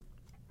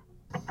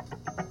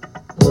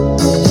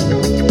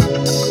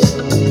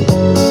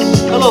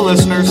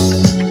listeners.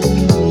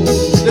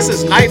 This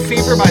is Night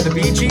Fever by the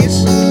Bee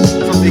Gees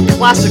from the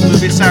classic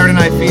movie Saturday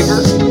Night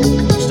Fever,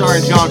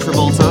 starring John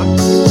Travolta.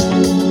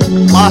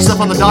 A lot of stuff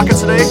on the docket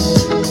today.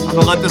 I'm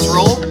going to let this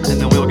roll, and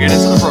then we'll get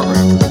into the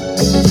program.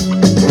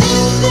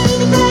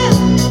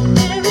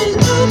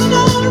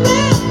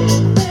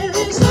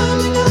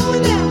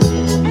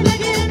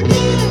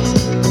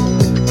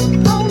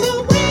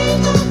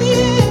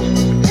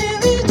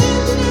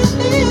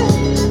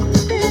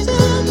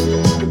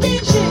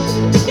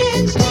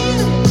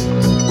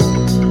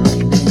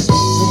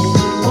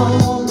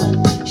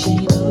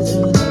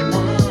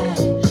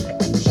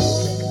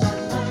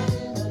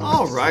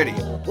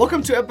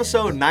 Welcome to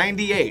episode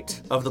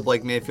 98 of the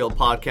Blake Mayfield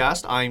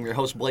podcast. I'm your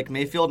host, Blake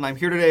Mayfield, and I'm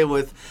here today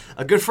with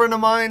a good friend of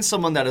mine,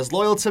 someone that is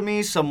loyal to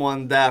me,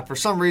 someone that for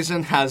some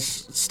reason has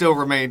still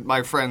remained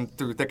my friend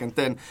through thick and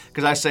thin,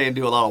 because I say and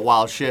do a lot of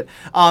wild shit.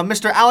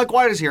 Mr. Alec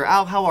White is here.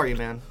 Al, how are you,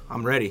 man?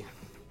 I'm ready.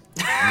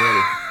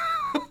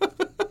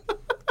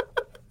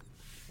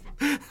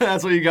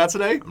 That's what you got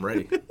today? I'm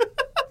ready.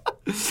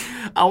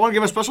 I want to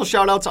give a special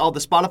shout out to all the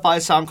Spotify,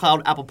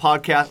 SoundCloud, Apple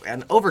Podcast,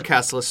 and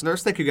Overcast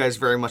listeners. Thank you guys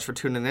very much for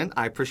tuning in.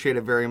 I appreciate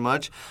it very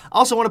much. I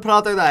also want to put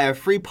out there that I have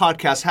free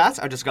podcast hats.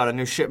 I just got a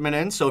new shipment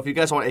in, so if you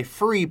guys want a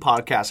free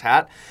podcast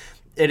hat,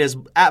 it is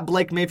at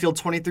Blake Mayfield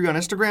 23 on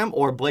Instagram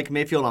or Blake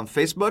Mayfield on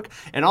Facebook.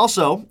 And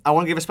also, I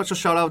want to give a special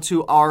shout out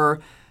to our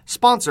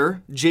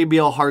sponsor,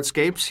 JBL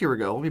Hardscapes. Here we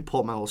go. Let me pull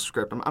up my little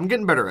script. I'm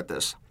getting better at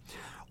this.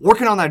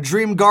 Working on that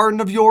dream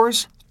garden of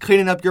yours?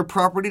 Cleaning up your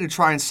property to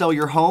try and sell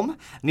your home?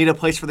 Need a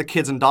place for the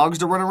kids and dogs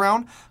to run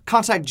around?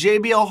 Contact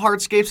JBL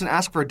Hardscapes and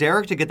ask for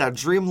Derek to get that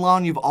dream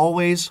lawn you've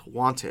always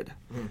wanted.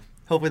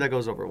 Hopefully that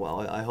goes over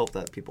well. I hope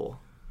that people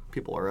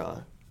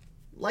are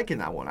liking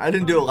that one. I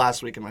didn't do it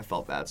last week and I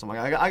felt bad, so I'm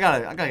like, I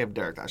gotta give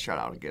Derek that shout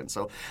out again.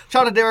 So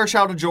shout out to Derek,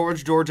 shout out to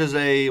George. George is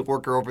a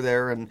worker over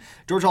there, and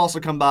George will also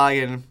come by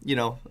and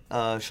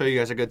show you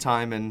guys a good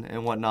time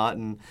and whatnot,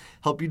 and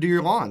help you do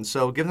your lawn.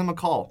 So give them a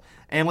call.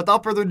 And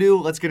without further ado,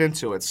 let's get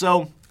into it.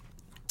 So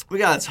we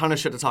got a ton of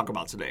shit to talk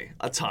about today.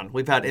 A ton.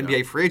 We've had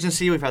NBA free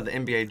agency. We've had the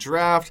NBA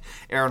draft.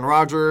 Aaron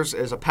Rodgers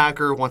is a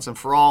Packer once and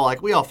for all,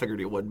 like we all figured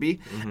he would be.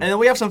 Mm-hmm. And then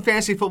we have some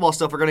fantasy football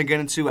stuff we're going to get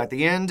into at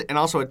the end, and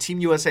also a Team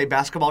USA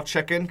basketball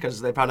check-in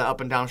because they've had an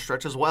up and down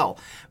stretch as well.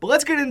 But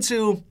let's get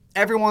into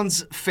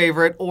everyone's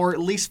favorite or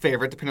least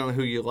favorite, depending on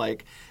who you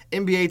like,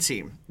 NBA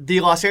team.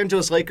 The Los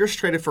Angeles Lakers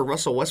traded for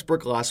Russell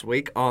Westbrook last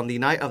week on the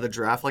night of the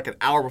draft, like an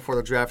hour before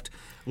the draft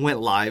went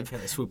live. Yeah,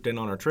 they swooped in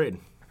on our trade.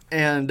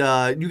 And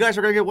you guys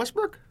are going to get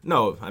Westbrook?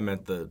 No, I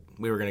meant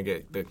we were going to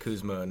get the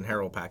Kuzma and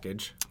Harrell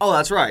package. Oh,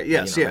 that's right.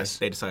 Yes, yes.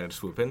 They decided to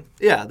swoop in.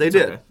 Yeah, they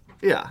did. Okay.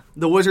 Yeah.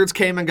 The Wizards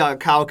came and got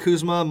Kyle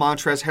Kuzma,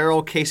 Montrezl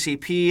Harrell,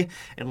 KCP,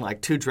 and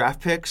like 2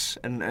 draft picks.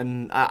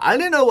 And I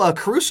didn't know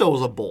Caruso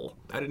was a Bull.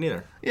 I didn't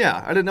either.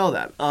 Yeah, I didn't know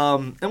that.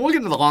 And we'll get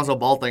into the Lonzo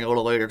Ball thing a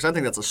little later because I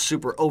think that's a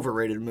super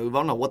overrated move. I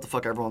don't know what the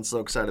fuck everyone's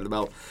so excited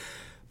about.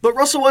 But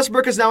Russell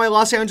Westbrook is now a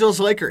Los Angeles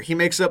Laker. He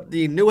makes up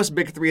the newest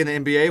big three in the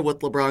NBA with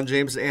LeBron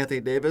James and Anthony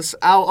Davis.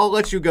 I'll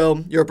let you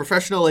go. You're a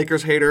professional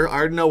Lakers hater. I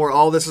already know where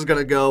all this is going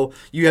to go.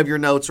 You have your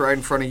notes right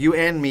in front of you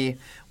and me.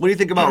 What do you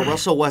think about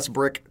Russell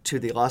Westbrook to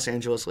the Los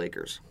Angeles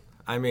Lakers?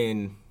 I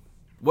mean,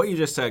 what you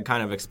just said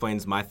kind of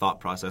explains my thought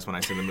process when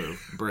I see the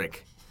move,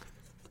 brick.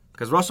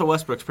 Because Russell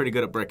Westbrook's pretty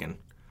good at bricking.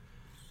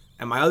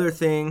 And my other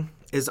thing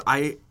is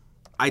I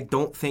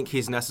don't think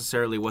he's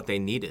necessarily what they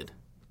needed.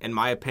 In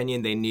my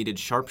opinion, they needed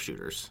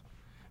sharpshooters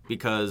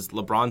because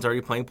LeBron's already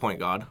playing point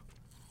guard.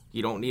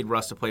 You don't need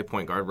Russ to play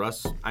point guard.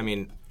 Russ, I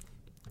mean,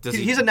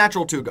 he's a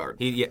natural 2 guard.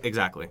 Yeah,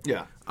 exactly.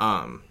 Yeah.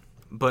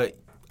 But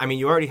I mean,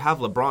 you already have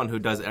LeBron who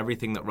does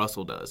everything that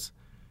Russell does.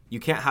 You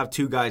can't have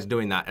 2 guys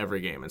doing that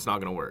every game. It's not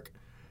going to work.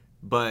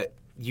 But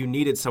you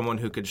needed someone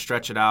who could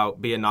stretch it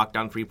out, be a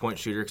knockdown 3-point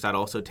shooter, because that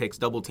also takes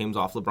double teams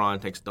off LeBron,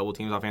 takes double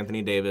teams off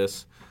Anthony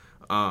Davis.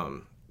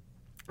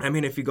 I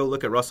mean, if you go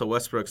look at Russell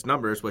Westbrook's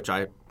numbers, which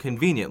I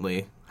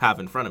conveniently have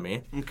in front of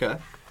me. Okay.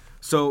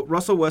 So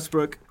Russell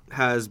Westbrook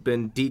has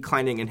been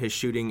declining in his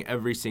shooting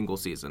every single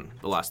season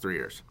the last 3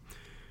 years.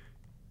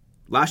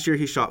 Last year,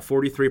 he shot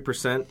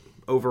 43%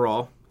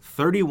 overall,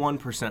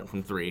 31%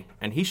 from 3,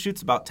 and he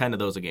shoots about 10 of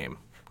those a game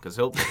because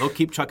he'll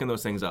keep chucking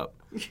those things up.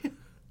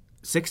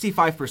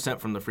 65%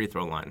 from the free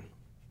throw line.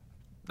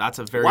 That's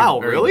a very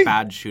really?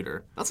 bad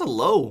shooter. That's a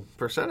low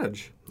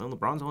percentage. No,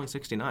 LeBron's only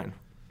 69.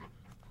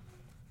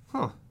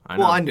 Huh.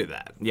 I knew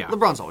that. Yeah.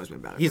 LeBron's always been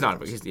better. He's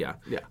not. Yeah.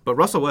 But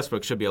Russell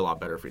Westbrook should be a lot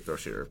better free throw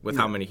shooter with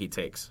how many he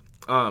takes.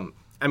 I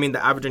mean,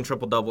 the averaging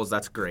triple-doubles,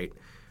 that's great.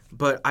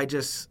 But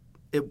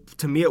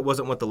to me, it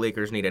wasn't what the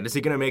Lakers needed. Is he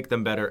going to make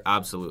them better?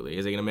 Absolutely.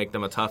 Is he going to make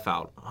them a tough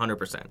out?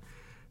 100%.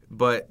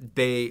 But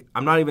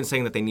I'm not even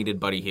saying that they needed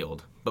Buddy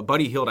Hield. But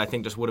Buddy Hield, I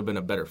think, just would have been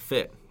a better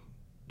fit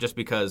just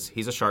because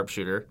he's a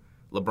sharpshooter.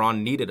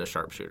 LeBron needed a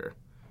sharpshooter.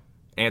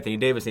 Anthony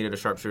Davis needed a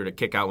sharpshooter to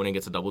kick out when he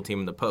gets a double team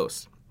in the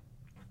post.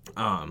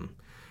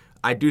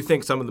 I do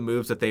think some of the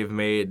moves that they've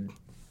made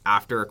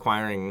after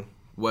acquiring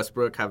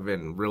Westbrook have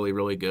been really,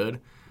 really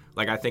good.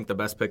 Like, I think the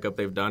best pickup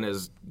they've done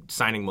is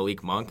signing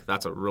Malik Monk.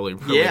 That's a really,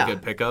 really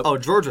good pickup. Oh,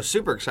 George was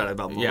super excited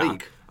about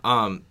Malik.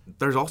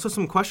 There's also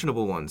some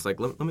questionable ones. Like,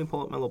 let me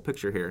pull up my little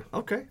picture here.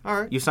 Okay,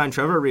 all right. You signed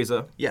Trevor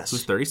Ariza, Yes.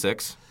 who's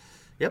 36.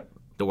 Yep.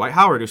 Dwight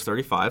Howard, who's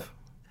 35.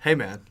 Hey,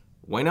 man.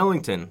 Wayne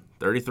Ellington,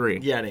 33.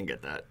 Yeah, I didn't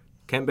get that.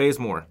 Kent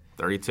Bazemore,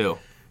 32.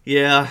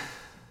 Yeah.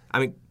 I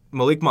mean,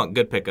 Malik Monk,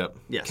 good pickup.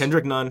 Yes.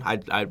 Kendrick Nunn,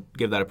 I'd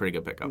give that a pretty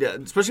good pickup. Yeah,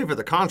 especially for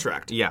the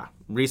contract. Yeah.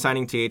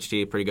 Re-signing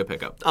THT, pretty good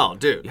pickup. Oh,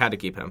 dude. You had to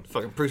keep him.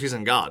 Fucking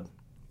preseason god.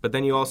 But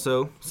then you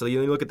also, so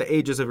you look at the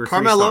ages of your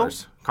Carmelo. 3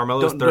 stars.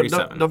 Carmelo's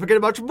 37. Don't forget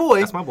about your boy.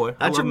 That's my boy.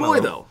 That's I your love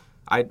boy, Melo.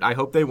 though. I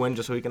hope they win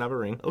just so he can have a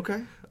ring.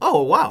 Okay.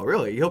 Oh, wow,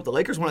 really? You hope the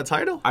Lakers win a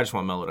title? I just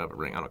want Melo to have a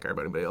ring. I don't care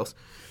about anybody else.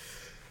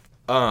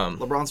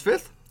 LeBron's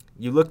fifth?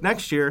 You look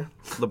next year,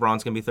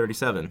 LeBron's going to be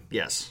 37.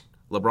 Yes.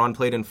 LeBron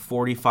played in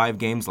 45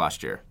 games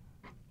last year.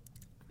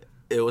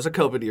 It was a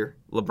COVID year.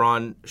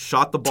 LeBron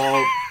shot the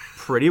ball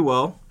pretty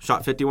well.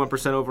 Shot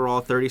 51%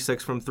 overall,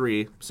 36 from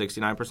 3,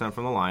 69%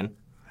 from the line.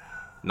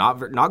 Not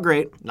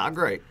great. Not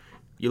great.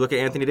 You look at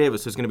Anthony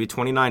Davis, who's going to be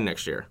 29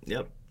 next year.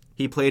 Yep.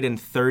 He played in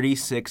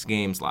 36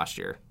 games last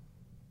year.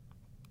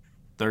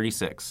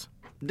 36.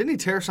 Didn't he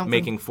tear something?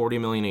 Making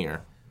 $40 million a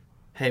year.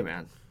 Hey,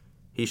 man.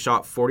 He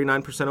shot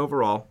 49%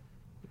 overall.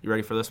 You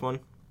ready for this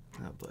one?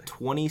 Oh, boy.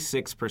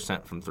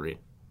 26% from 3.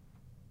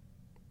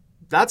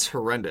 That's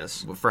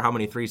horrendous. For how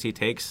many threes he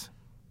takes,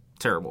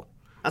 terrible.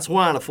 That's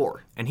 1 out of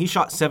 4. And he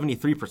shot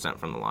 73%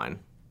 from the line.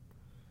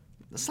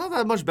 That's not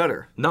that much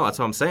better. No, that's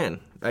what I'm saying.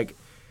 Like,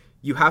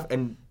 you have,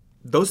 and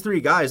those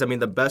 3 guys, I mean,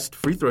 the best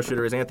free throw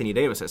shooter is Anthony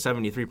Davis at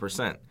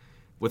 73%.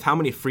 With how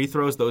many free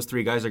throws those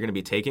 3 guys are going to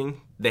be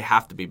taking, they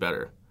have to be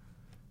better.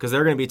 Because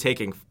they're going to be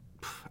taking,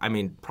 I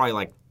mean, probably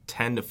like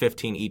 10 to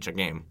 15 each a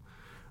game.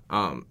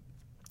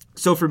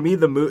 So for me,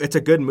 the move, it's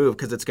a good move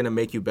because it's going to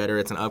make you better.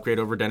 It's an upgrade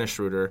over Dennis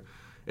Schroeder.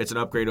 It's an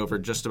upgrade over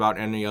just about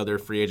any other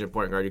free agent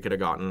point guard you could have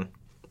gotten.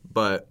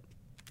 But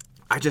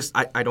I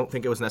don't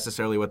think it was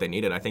necessarily what they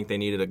needed. I think they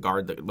needed a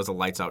guard that was a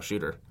lights-out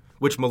shooter,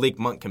 which Malik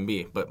Monk can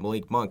be. But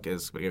Malik Monk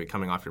is going to be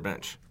coming off your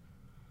bench.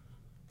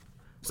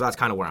 So that's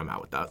kind of where I'm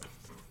at with that.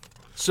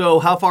 So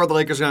how far are the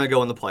Lakers going to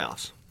go in the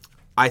playoffs?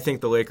 I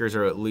think the Lakers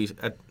are at least,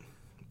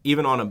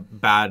 even on a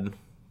bad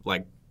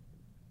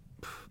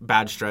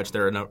stretch,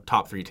 they're a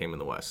top 3 team in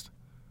the West.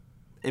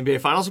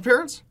 NBA Finals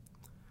appearance?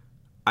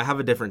 I have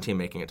a different team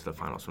making it to the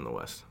finals from the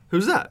West.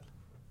 Who's that?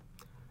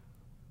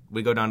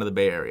 We go down to the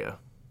Bay Area.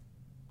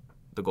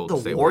 The Golden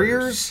State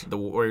Warriors? The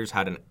Warriors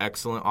had an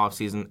excellent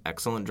offseason,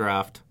 excellent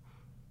draft.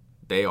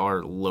 They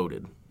are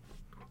loaded.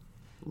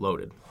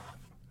 Loaded.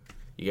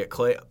 You get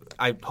Clay.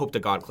 I hope to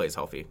God Clay's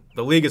healthy.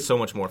 The league is so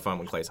much more fun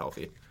when Clay's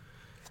healthy.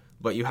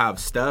 But you have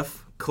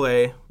Steph,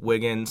 Clay,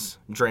 Wiggins,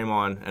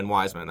 Draymond, and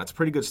Wiseman. That's a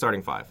pretty good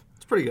starting 5.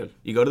 It's pretty good.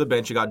 You go to the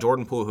bench. You got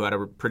Jordan Poole, who had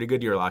a pretty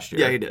good year last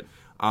year. Yeah, he did.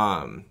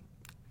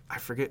 I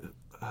forget.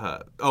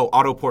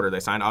 Otto Porter. They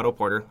signed Otto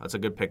Porter. That's a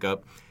good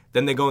pickup.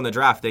 Then they go in the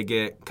draft. They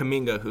get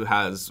Kuminga, who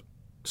has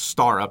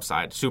star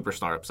upside,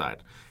 superstar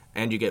upside.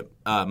 And you get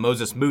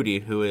Moses Moody,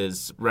 who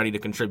is ready to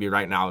contribute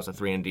right now as a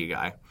 3-and-D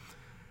guy.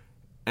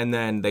 And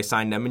then they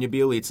signed Nemanja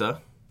Bjelica.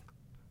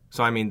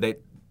 So, I mean, they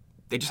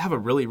just have a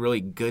really,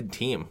 really good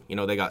team. You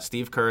know, they got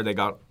Steve Kerr. They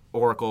got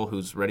Oracle,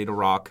 who's ready to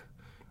rock.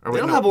 They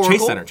don't have Oracle.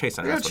 Chase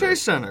Center. Yeah,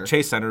 Chase Center.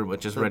 Chase Center,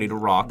 which is ready to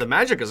rock. The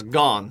magic is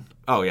gone.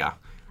 Oh, yeah.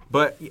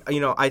 But, you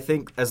know, I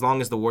think as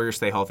long as the Warriors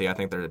stay healthy, I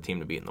think they're the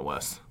team to beat in the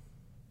West.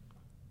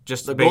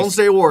 Just the Golden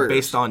State Warriors.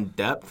 Based on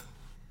depth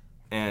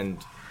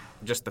and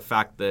just the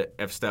fact that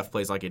if Steph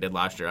plays like he did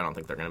last year, I don't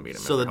think they're going to beat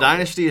him. So the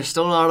dynasty is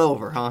still not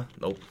over, huh?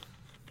 Nope.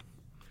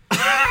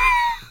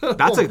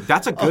 That's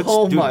a good.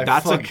 Oh dude, my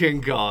that's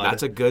fucking god!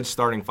 That's a good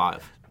starting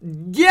 5.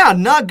 Yeah,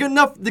 not good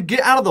enough to get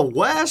out of the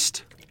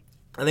West.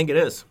 I think it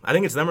is. I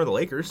think it's them or the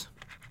Lakers.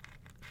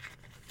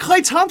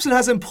 Klay Thompson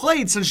hasn't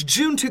played since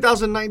June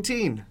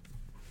 2019. You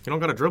don't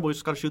got to dribble. You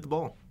just got to shoot the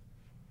ball.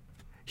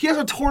 He has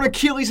a torn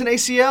Achilles and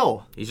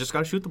ACL. He's just got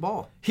to shoot the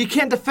ball. He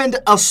can't defend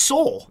a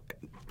soul.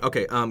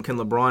 Okay, can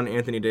LeBron,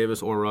 Anthony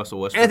Davis, or Russell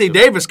Westbrook? Anthony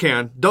Davis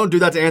can. Don't do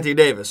that to Anthony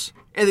Davis.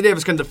 Anthony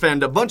Davis can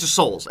defend a bunch of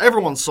souls.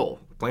 Everyone's soul.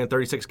 Playing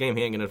 36 game,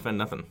 he ain't gonna defend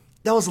nothing.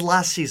 That was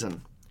last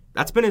season.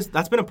 That's been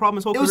a problem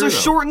his whole career. It was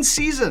a shortened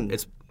season.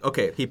 It's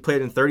okay. He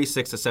played in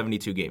 36 to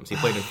 72 games. He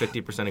played in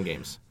 50% of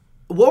games.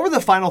 What were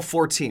the final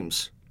 4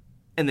 teams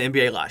in the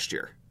NBA last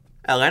year?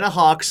 Atlanta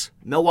Hawks,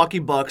 Milwaukee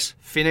Bucks,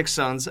 Phoenix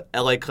Suns,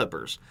 LA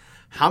Clippers.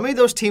 How many of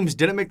those teams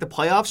didn't make the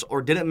playoffs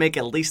or didn't make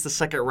at least the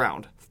second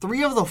round?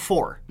 3 of the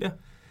 4. Yeah.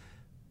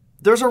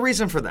 There's a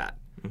reason for that.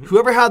 Mm-hmm.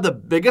 Whoever had the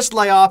biggest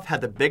layoff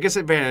had the biggest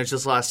advantage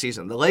this last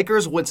season. The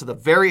Lakers went to the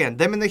very end,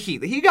 them and the Heat.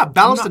 The Heat got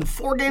bounced in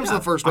 4 games in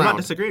the first round. I'm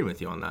not disagreeing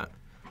with you on that.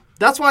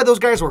 That's why those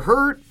guys were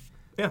hurt.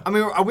 Yeah. I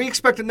mean, are we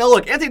expecting... No,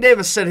 look, Anthony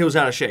Davis said he was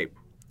out of shape.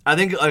 I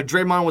think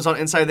Draymond was on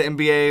Inside the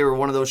NBA or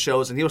one of those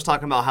shows, and he was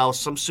talking about how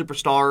some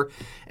superstar,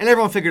 and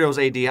everyone figured it was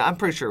AD. I'm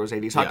pretty sure it was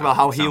AD. He talked about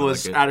how he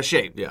was out of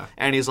shape. Yeah.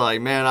 And he's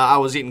like, man, I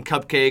was eating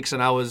cupcakes,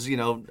 and I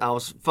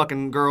was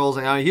fucking girls,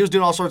 and he was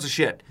doing all sorts of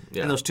shit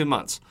in those 2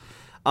 months.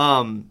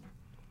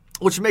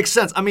 Which makes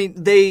sense. I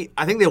mean,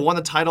 I think they won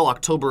the title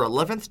October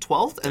 11th,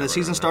 12th, and the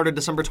season started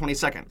December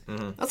 22nd.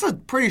 Mm-hmm. That's a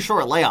pretty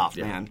short layoff,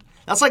 man.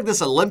 That's like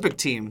this Olympic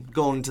team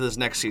going into this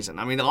next season.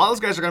 I mean, a lot of those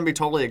guys are going to be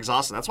totally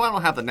exhausted. That's why I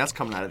don't have the Nets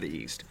coming out of the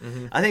East.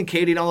 Mm-hmm. I think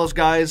Katie and all those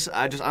guys,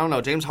 I don't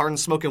know. James Harden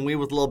smoking weed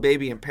with Lil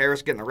Baby in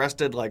Paris, getting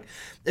arrested. Like,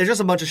 there's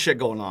just a bunch of shit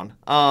going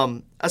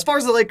on. As far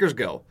as the Lakers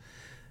go,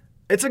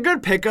 it's a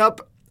good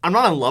pickup. I'm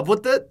not in love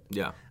with it.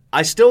 Yeah.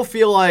 I still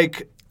feel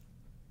like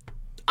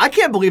I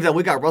can't believe that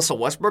we got Russell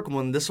Westbrook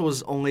when this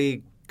was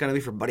only going to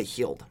be for Buddy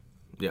Hield.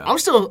 Yeah. I'm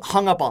still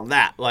hung up on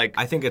that. Like,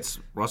 I think it's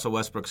Russell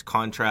Westbrook's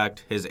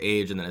contract, his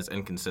age, and then his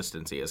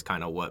inconsistency is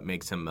kind of what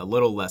makes him a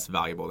little less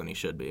valuable than he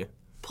should be.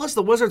 Plus,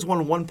 the Wizards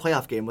won one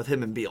playoff game with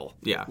him and Beal.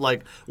 Yeah.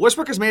 Like,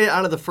 Westbrook has made it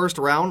out of the first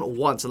round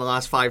once in the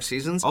last 5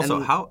 seasons. Also,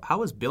 and how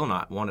has Beal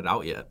not won it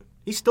out yet?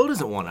 He still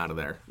doesn't want out of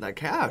there. that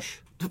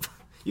cash.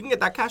 You can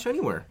get that cash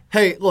anywhere.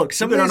 Hey, look,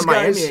 some You of can these go to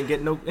guys... Miami and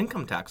get no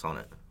income tax on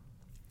it.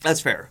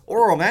 That's fair.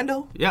 Or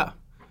Orlando. Yeah.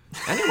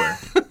 Anywhere.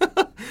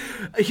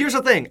 Here's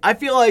the thing. I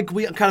feel like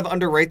we kind of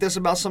underrate this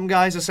about some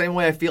guys the same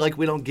way I feel like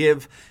we don't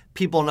give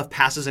people enough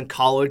passes in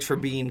college for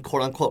being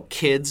quote-unquote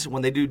kids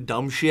when they do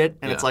dumb shit.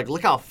 And it's like,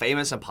 look how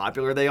famous and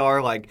popular they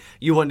are. Like,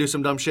 you want to do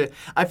some dumb shit.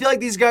 I feel like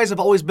these guys have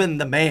always been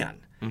the man.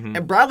 Mm-hmm.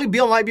 And Bradley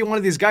Beal might be one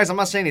of these guys. I'm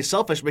not saying he's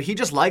selfish, but he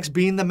just likes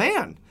being the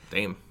man.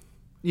 Dame.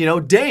 You know,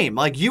 Dame.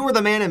 Like, you were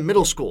the man in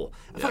middle school,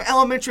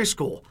 elementary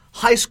school,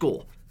 high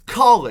school,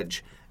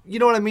 college. You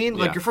know what I mean?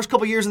 Like, your first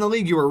couple years in the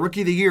league, you were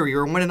Rookie of the Year. You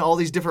were winning all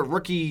these different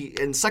rookie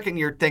and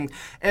second-year things.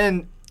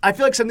 And I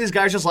feel like some of these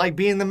guys just like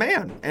being the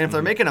man. And if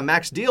they're making a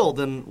max deal,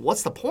 then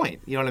what's the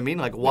point? You know what I mean?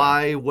 Like,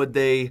 why would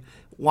they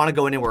want to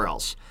go anywhere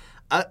else?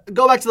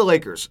 Go back to the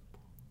Lakers.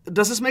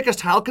 Does this make us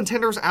title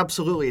contenders?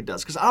 Absolutely it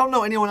does. Because I don't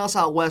know anyone else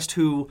out west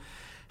who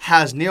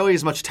has nearly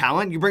as much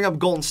talent. You bring up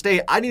Golden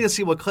State. I need to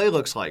see what Clay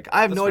looks like.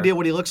 I have no idea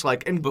what he looks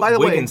like. And by the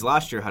Wiggins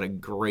last year had a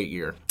great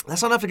year.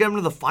 That's not enough to get him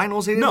to the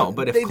finals.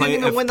 But if they Clay,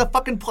 didn't even win the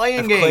fucking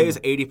playing game. If Clay is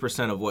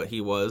 80% of what he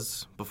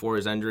was before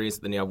his injuries,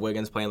 then you have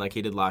Wiggins playing like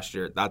he did last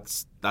year.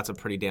 That's a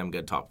pretty damn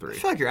good top 3. I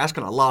feel like you're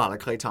asking a lot out of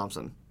Klay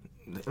Thompson.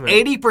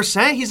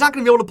 80%? He's not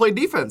going to be able to play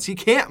defense. He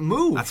can't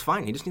move. That's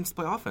fine. He just needs to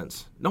play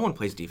offense. No one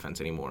plays defense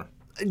anymore.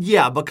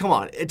 Yeah, but come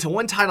on. To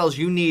win titles,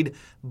 you need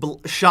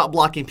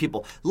shot-blocking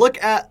people.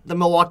 Look at the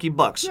Milwaukee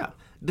Bucks. Yeah.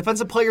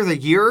 Defensive Player of the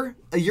Year,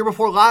 a year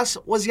before last,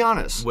 was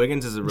Giannis.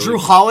 Wiggins is a really Drew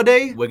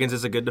Holiday. Wiggins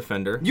is a good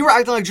defender. You were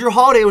acting like Drew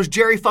Holiday was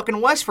Jerry fucking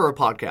West for a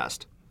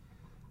podcast.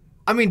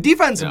 I mean,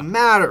 defense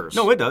matters.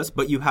 No, it does.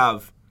 But you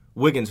have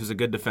Wiggins, who's a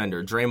good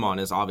defender.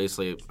 Draymond is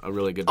obviously a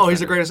really good defender. Oh,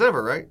 he's the greatest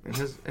ever, right?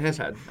 In his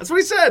head. That's what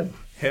he said.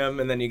 Him,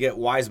 and then you get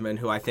Wiseman,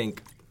 who I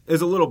think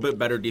is a little bit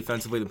better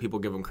defensively than people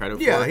give him credit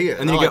for. Yeah, he is.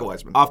 And then I you like get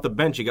Wiseman. off the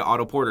bench, you get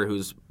Otto Porter,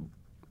 who's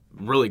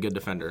really good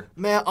defender.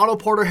 Man, Otto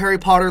Porter, Harry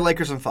Potter,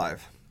 Lakers in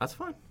 5. That's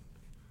fine.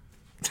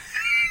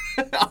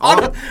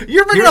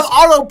 You're bringing up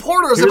Otto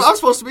Porter as if I'm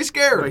supposed to be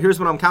scared. But here's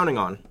what I'm counting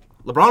on.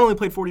 LeBron only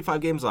played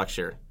 45 games last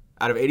year.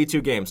 Out of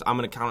 82 games, I'm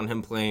going to count on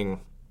him playing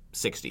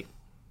 60.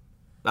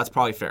 That's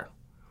probably fair.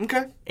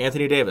 Okay.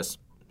 Anthony Davis.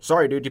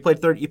 Sorry, dude. You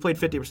played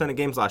 50% of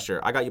games last year.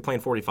 I got you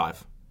playing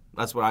 45.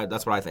 That's what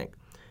I think.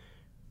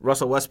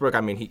 Russell Westbrook,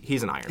 I mean,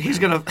 he's an Iron Man. He's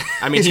gonna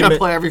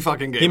play every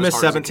fucking game. He missed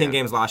 17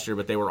 games last year,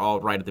 but they were all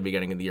right at the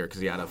beginning of the year because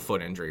he had a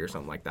foot injury or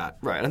something like that.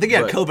 Right. I think he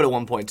had COVID at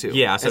one point too.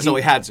 Yeah, so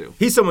he had to.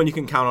 He's someone you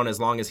can count on as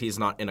long as he's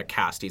not in a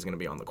cast. He's going to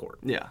be on the court.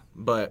 Yeah.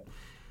 But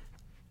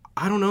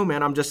I don't know,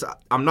 man.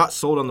 I'm not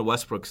sold on the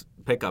Westbrook's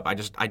pickup.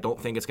 I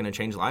don't think it's going to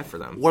change life for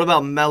them. What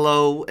about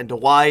Melo and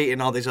Dwight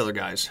and all these other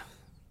guys?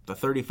 The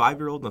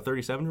 35-year-old and the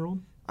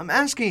 37-year-old? I'm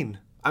asking.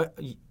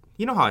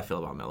 You know how I feel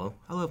about Melo.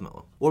 I love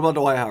Melo. What about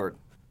Dwight Howard?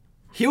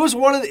 He was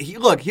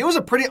he was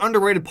a pretty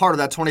underrated part of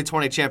that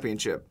 2020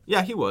 championship.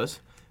 Yeah, he was.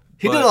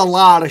 He did a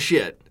lot of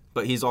shit.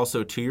 But he's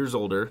also 2 years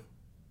older.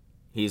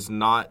 He's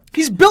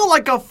built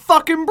like a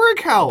fucking brick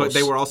house. But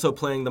they were also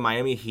playing the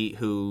Miami Heat,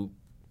 who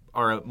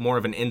are more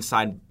of an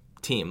inside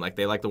team. Like,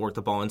 they like to work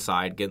the ball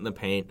inside, get in the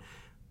paint.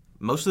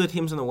 Most of the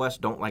teams in the West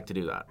don't like to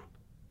do that.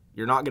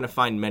 You're not going to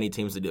find many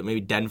teams that do it.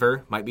 Maybe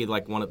Denver might be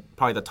like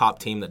probably the top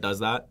team that does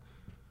that.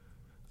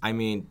 I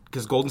mean,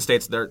 because Golden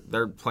State's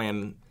they're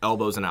playing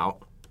elbows and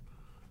out.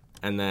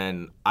 And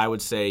then I would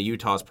say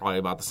Utah's probably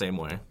about the same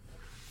way.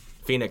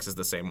 Phoenix is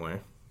the same way.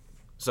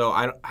 So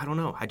I don't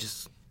know.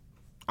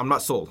 I'm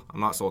not sold.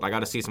 I got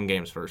to see some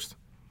games first.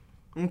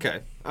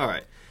 Okay. All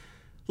right.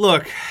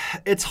 Look,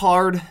 it's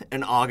hard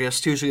in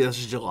August. Usually this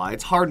is July.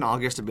 It's hard in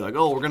August to be like,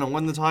 oh, we're going to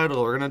win the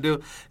title. We're going to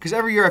do... Because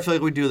every year I feel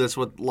like we do this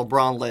with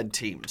LeBron-led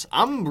teams.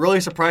 I'm really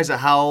surprised at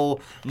how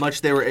much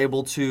they were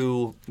able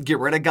to get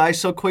rid of guys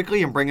so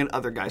quickly and bring in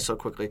other guys so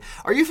quickly.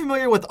 Are you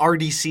familiar with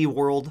RDC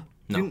World?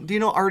 No. Do you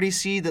know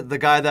RDC, the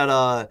guy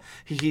that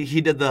he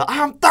did the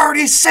I'm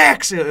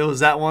 36? It was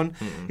that one.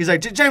 Mm-mm. He's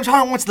like, James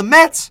Harden wants the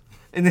Mets.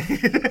 And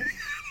then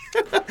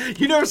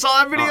you never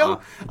saw that video? Uh-uh.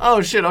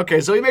 Oh shit. Okay,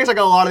 so he makes like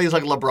a lot of these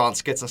like LeBron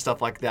skits and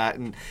stuff like that,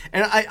 and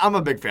I'm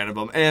a big fan of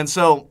him. And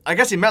so I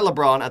guess he met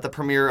LeBron at the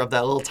premiere of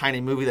that little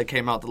tiny movie that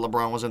came out that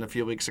LeBron was in a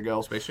few weeks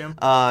ago. Space Jam.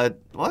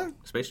 What?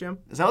 Space Jam.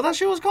 Is that what that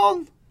shit was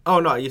called? Oh,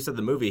 no, you said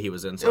the movie he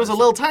was in. It was a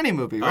little tiny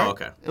movie, right? Oh,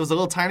 okay. It was a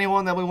little tiny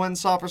one that we went and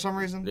saw for some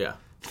reason. Yeah.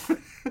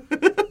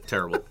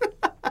 Terrible.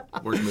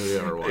 Worst movie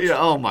I ever watched. Yeah.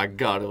 Oh my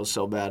god, it was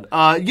so bad.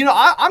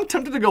 I'm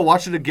tempted to go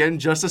watch it again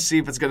just to see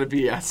if it's gonna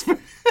be as.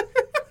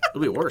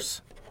 It'll be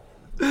worse.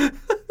 I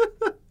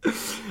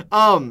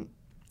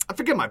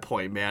forget my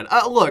point, man.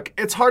 Look,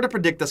 it's hard to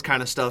predict this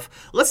kind of stuff.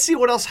 Let's see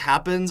what else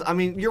happens. I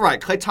mean, you're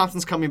right. Klay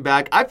Thompson's coming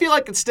back. I feel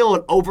like it's still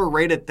an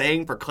overrated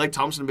thing for Klay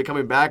Thompson to be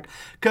coming back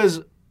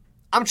because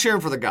I'm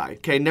cheering for the guy.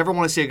 Okay, never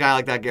want to see a guy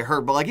like that get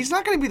hurt, but like he's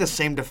not going to be the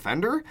same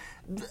defender.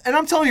 And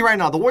I'm telling you right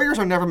now, the Warriors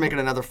are never making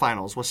another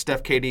finals with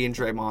Steph, KD, and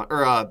Draymond,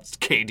 or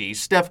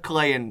Steph,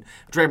 Klay, and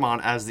Draymond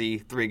as the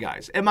three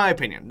guys. In my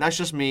opinion, that's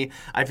just me.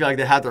 I feel like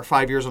they had their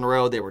 5 years in a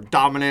row. They were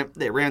dominant.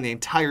 They ran the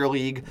entire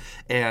league,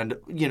 and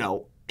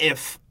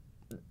if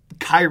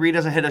Kyrie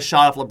doesn't hit a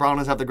shot, if LeBron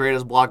doesn't have the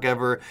greatest block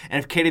ever,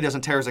 and if KD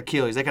doesn't tear his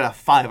Achilles, they could have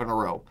 5 in a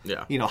row.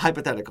 Yeah.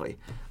 Hypothetically.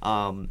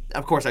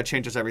 Of course, that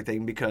changes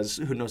everything because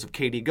who knows if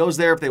KD goes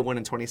there, if they win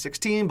in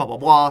 2016, blah, blah,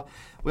 blah.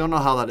 We don't know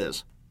how that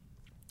is.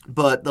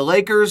 But the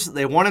Lakers,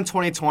 they won in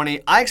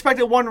 2020. I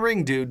expected 1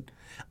 ring, dude.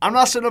 I'm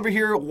not sitting over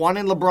here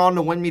wanting LeBron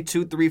to win me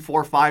 2, 3,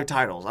 4, 5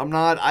 titles. I'm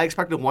not. I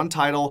expected 1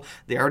 title.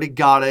 They already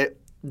got it.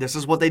 This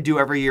is what they do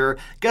every year.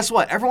 Guess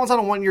what? Everyone's on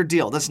a 1-year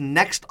deal. This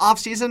next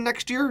offseason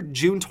next year,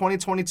 June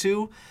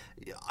 2022,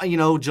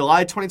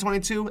 July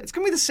 2022, it's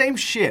going to be the same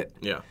shit.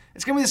 Yeah.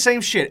 It's going to be the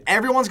same shit.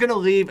 Everyone's going to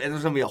leave, and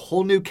there's going to be a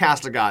whole new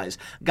cast of guys.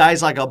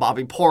 Guys like a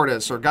Bobby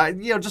Portis or guys,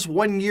 just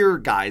 1-year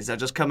guys that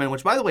just come in,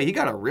 which, by the way, he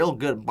got a real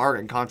good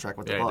bargain contract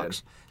with the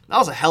Bucks. That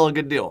was a hella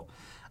good deal.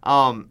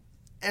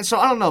 And so,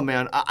 I don't know,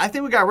 man. I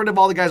think we got rid of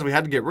all the guys we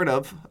had to get rid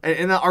of.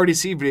 In that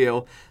RDC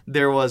video,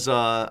 there was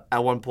at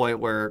one point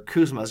where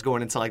Kuzma's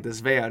going into like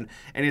this van,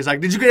 and he's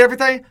like, "Did you get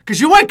everything? Because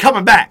you ain't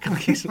coming back."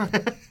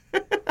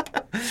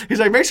 He's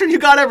like, "Make sure you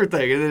got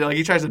everything." And then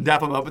he tries to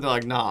dap him up, and they're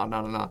like, "No. And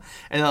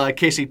then like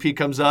KCP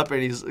comes up,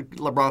 and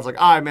LeBron's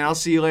like, "All right, man, I'll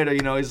see you later."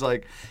 He's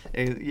like,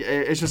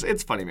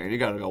 it's funny, man. You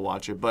got to go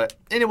watch it. But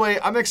anyway,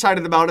 I'm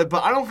excited about it,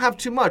 but I don't have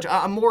too much.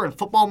 I'm more in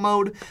football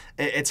mode.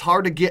 It's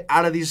hard to get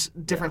out of these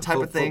different type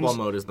of things.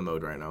 Football mode is the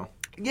mode right now.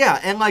 Yeah,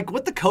 and like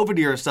with the COVID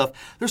year and stuff,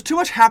 there's too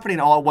much happening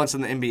all at once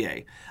in the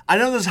NBA. I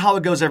know this is how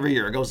it goes every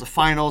year. It goes to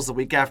finals, the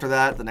week after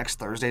that, the next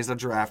Thursday is the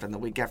draft, and the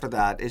week after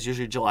that is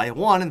usually July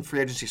 1 and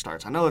free agency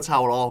starts. I know that's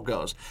how it all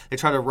goes. They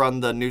try to run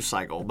the news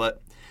cycle,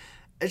 but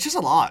it's just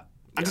a lot.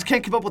 I just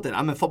can't keep up with it.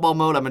 I'm in football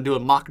mode. I've been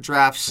doing mock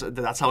drafts.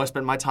 That's how I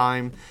spend my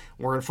time.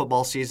 We're in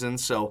football season,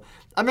 so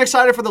I'm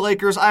excited for the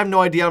Lakers. I have no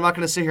idea. I'm not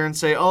going to sit here and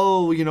say,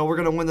 we're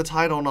going to win the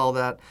title and all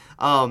that.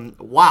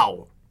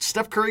 Wow.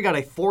 Steph Curry got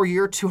a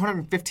 4-year,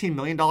 $215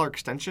 million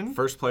extension.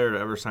 First player to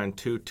ever sign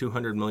 2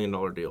 $200 million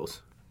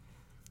deals.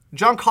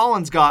 John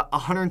Collins got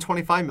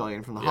 $125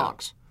 million from the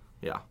Hawks.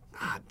 Yeah.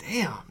 God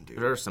damn, dude.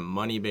 There's some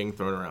money being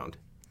thrown around.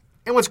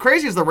 And what's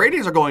crazy is the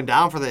ratings are going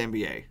down for the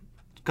NBA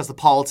because of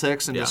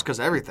politics and just because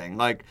of everything.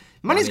 Like,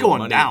 money's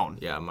going down.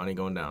 Yeah, money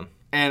going down.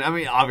 And, I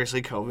mean,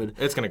 obviously COVID.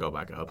 It's going to go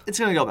back up. It's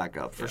going to go back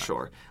up, for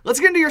sure.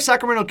 Let's get into your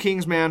Sacramento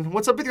Kings, man.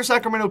 What's up with your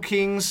Sacramento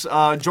Kings?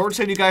 George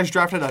said you guys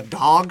drafted a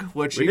dog,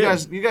 which you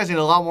guys need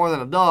a lot more than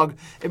a dog.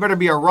 It better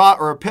be a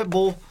rot or a pit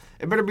bull.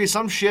 It better be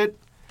some shit.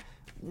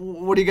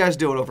 What are you guys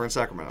doing over in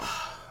Sacramento?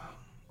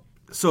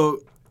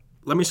 So,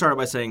 let me start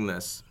by saying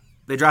this.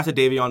 They drafted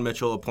Davion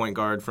Mitchell, a point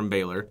guard from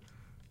Baylor.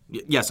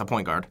 Yes, a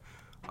point guard.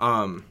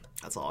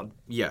 That's odd.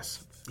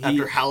 Yes.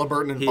 After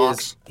Halliburton and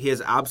Fox. He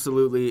is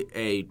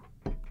absolutely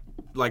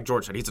like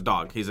George said, he's a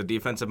dog. He's a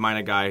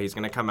defensive-minded guy. He's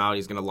going to come out.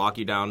 He's going to lock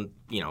you down,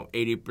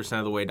 80%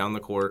 of the way down the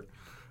court.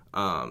 They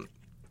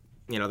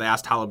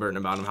asked Halliburton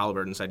about him.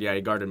 Halliburton said,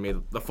 he guarded me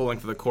the full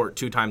length of the court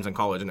 2 times in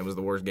college, and it was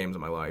the worst games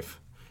of my life.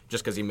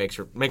 Just because he makes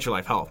your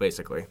life hell,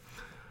 basically.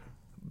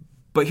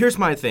 But here's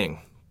my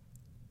thing.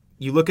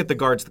 You look at the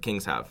guards the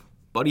Kings have.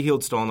 Buddy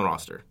Hield's still on the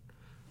roster.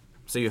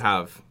 So you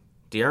have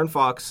De'Aaron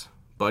Fox,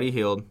 Buddy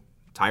Hield,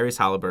 Tyrese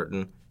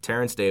Halliburton,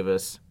 Terrence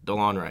Davis,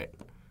 DeLon Wright.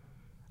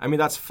 I mean,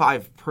 that's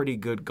 5 pretty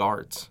good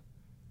guards.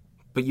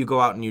 But you go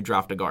out and you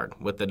draft a guard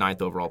with the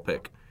 9th overall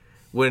pick.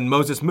 When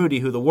Moses Moody,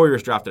 who the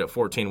Warriors drafted at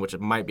 14, which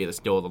might be the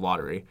steal of the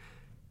lottery,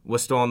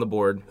 was still on the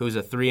board, who's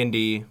a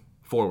 3-and-D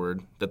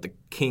forward that the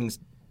Kings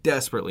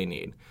desperately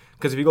need.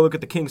 Because if you go look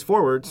at the Kings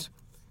forwards,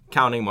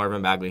 counting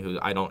Marvin Bagley, who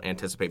I don't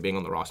anticipate being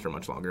on the roster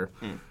much longer,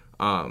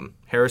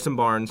 Harrison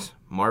Barnes,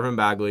 Marvin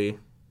Bagley,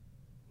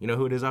 you know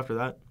who it is after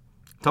that?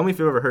 Tell me if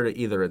you've ever heard of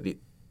either of the...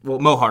 Well,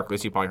 Mo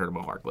Harkless, you probably heard of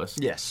Mo Harkless.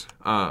 Yes.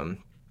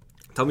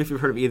 Tell me if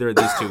you've heard of either of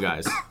these 2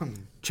 guys.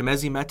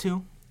 Chimezi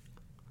Metu?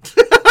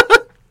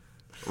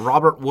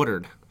 Robert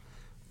Woodard.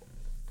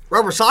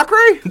 Robert Sacre?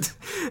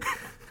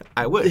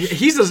 I wish.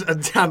 He'd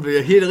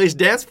at least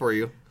dance for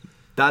you.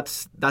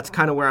 That's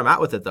kind of where I'm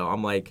at with it, though.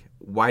 I'm like,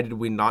 why did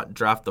we not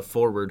draft the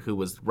forward who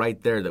was right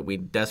there that we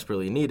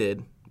desperately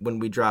needed when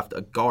we draft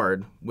a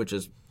guard, which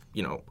is,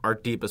 our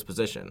deepest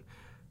position?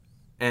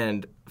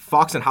 And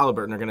Fox and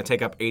Halliburton are going to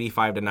take up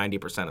 85 to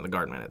 90% of the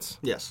guard minutes.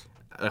 Yes.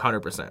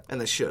 100%. And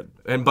they should.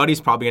 And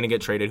Buddy's probably going to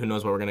get traded. Who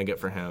knows what we're going to get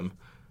for him.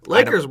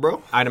 Lakers,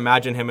 bro. I'd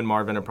imagine him and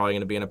Marvin are probably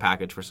going to be in a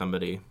package for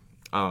somebody.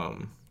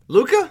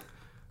 Luka?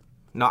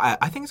 No,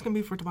 I think it's going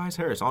to be for Tobias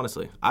Harris,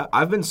 honestly.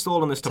 I've been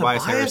sold on this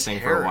Tobias Harris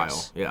thing for a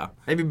while. Yeah.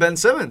 Maybe Ben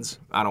Simmons.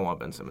 I don't want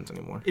Ben Simmons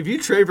anymore. If you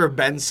trade for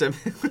Ben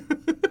Simmons.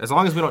 As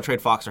long as we don't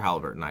trade Fox or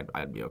Halliburton,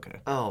 I'd be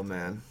okay. Oh,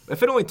 man.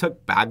 If it only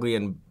took Bagley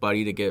and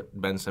Buddy to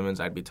get Ben Simmons,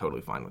 I'd be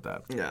totally fine with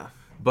that. Yeah.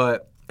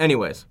 But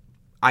anyways,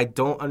 I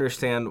don't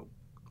understand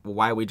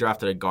why we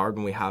drafted a guard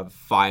when we have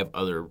 5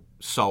 other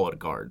solid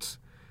guards.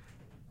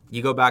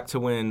 You go back to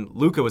when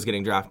Luka was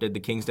getting drafted, the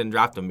Kings didn't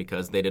draft him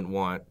because they didn't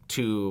want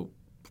 2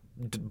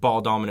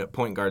 ball-dominant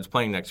point guards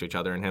playing next to each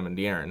other, and him and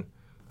De'Aaron.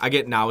 I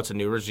get now it's a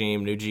new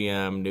regime, new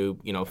GM,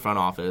 new front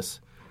office.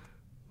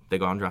 They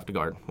go out and draft a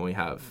guard when we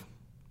have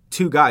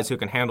 2 guys who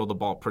can handle the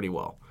ball pretty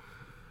well.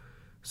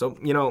 So,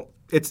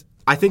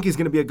 I think he's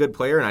going to be a good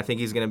player, and I think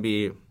he's going to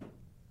be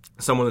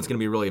someone that's going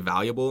to be really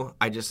valuable.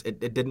 It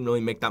didn't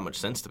really make that much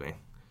sense to me.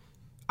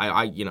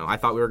 I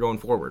thought we were going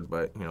forward,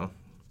 but,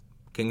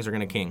 Kings are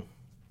going to king.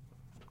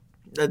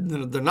 They're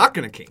not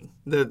going to king.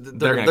 They're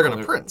going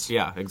to prince.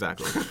 Yeah,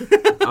 exactly.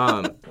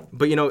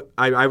 But,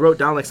 I wrote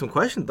down, some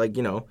questions.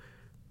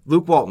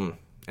 Luke Walton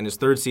in his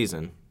 3rd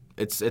season,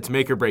 it's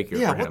make or break year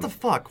for him. Yeah, what the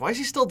fuck? Why is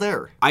he still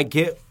there?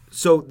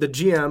 So the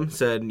GM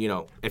said,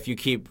 if you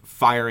keep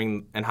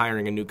firing and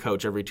hiring a new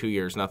coach every 2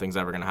 years, nothing's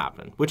ever going to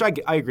happen, which I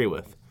agree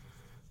with.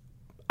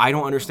 I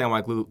don't understand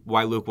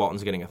why Luke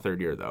Walton's getting a 3rd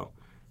year, though.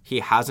 He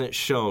hasn't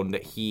shown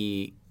that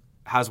he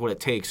has what it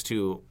takes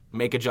to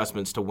make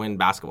adjustments to win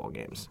basketball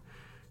games.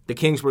 The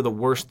Kings were the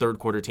worst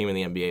 3rd-quarter team in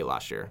the NBA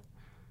last year.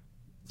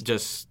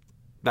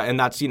 And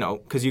that's,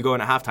 because you go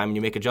in at halftime and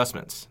you make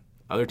adjustments.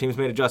 Other teams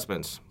made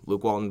adjustments.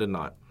 Luke Walton did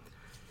not.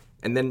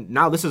 And then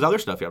now this is other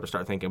stuff you have to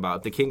start thinking about.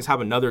 If the Kings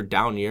have another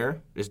down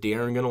year, is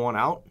De'Aaron going to want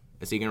out?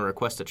 Is he going to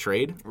request a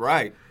trade?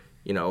 Right.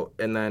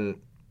 And then,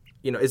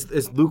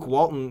 is Luke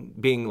Walton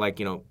being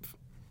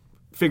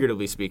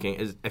figuratively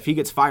speaking, if he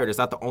gets fired, is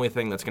that the only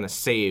thing that's going to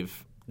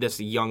save this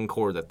young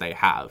core that they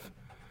have?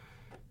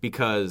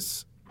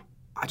 Because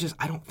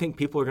I don't think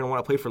people are going to want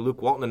to play for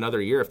Luke Walton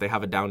another year if they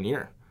have a down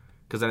year.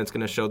 Because then it's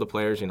going to show the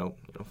players,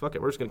 fuck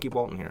it, we're just going to keep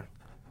Walton here.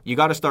 You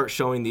got to start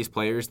showing these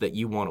players that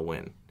you want to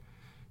win.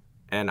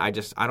 And I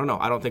don't know.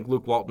 I don't think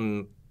Luke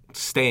Walton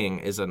staying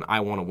is an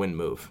I want to win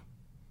move.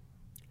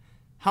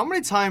 How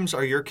many times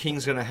are your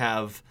Kings going to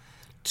have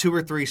 2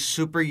 or 3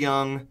 super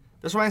young?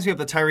 This reminds me of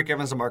the Tyreek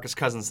Evans and Marcus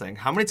Cousins thing.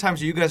 How many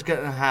times are you guys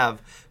going to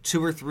have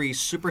 2 or 3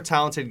 super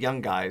talented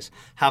young guys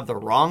have the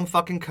wrong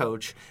fucking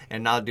coach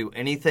and not do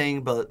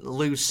anything but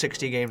lose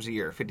 60 games a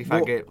year,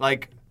 55 games?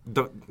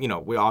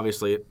 We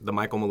obviously, the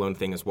Michael Malone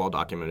thing is well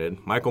documented.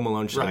 Michael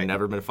Malone should have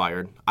never been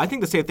fired. I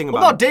think the same thing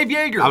about... What about Dave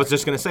Yeager? I was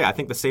just going to say, I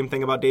think the same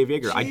thing about Dave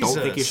Yeager. Jesus. I don't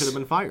think he should have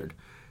been fired.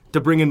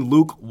 To bring in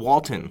Luke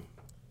Walton.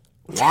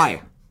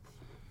 Why?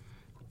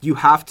 You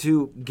have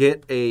to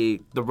get the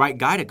right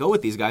guy to go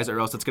with these guys, or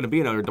else it's going to be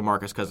another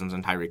DeMarcus Cousins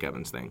and Tyreek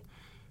Evans thing.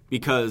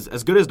 Because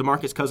as good as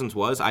DeMarcus Cousins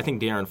was, I think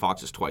De'Aaron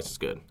Fox is twice as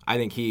good. I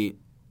think he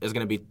is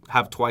going to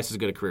have twice as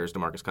good a career as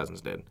DeMarcus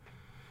Cousins did.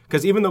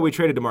 Because even though we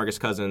traded DeMarcus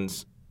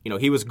Cousins,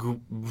 he was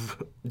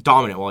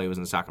dominant while he was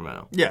in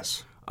Sacramento.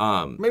 Yes.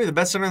 Maybe the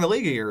best center in the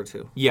league a year or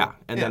 2. Yeah.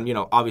 And then,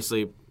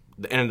 obviously,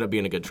 it ended up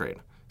being a good trade.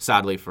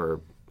 Sadly,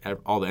 for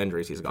all the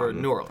injuries he's gotten.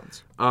 For New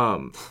Orleans.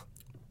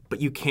 But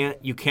you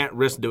can't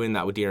risk doing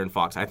that with De'Aaron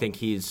Fox. I think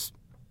he's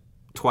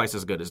twice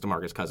as good as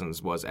DeMarcus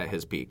Cousins was at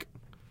his peak.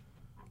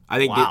 I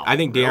think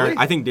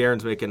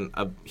De'Aaron's making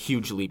a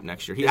huge leap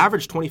next year. He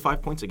averaged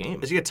 25 points a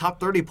game. Is he a top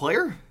 30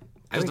 player?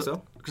 I think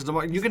so. Because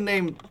you can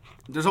name.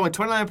 There's only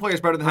 29 players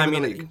better than him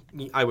in the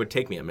league. I would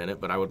take me a minute,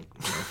 but I would.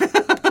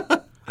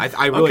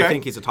 I really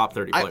think he's a top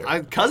 30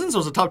 player. Cousins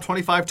was a top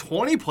 25,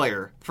 20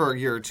 player for a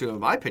year or 2, in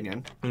my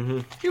opinion. Mm-hmm.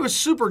 He was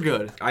super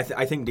good. I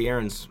think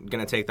De'Aaron's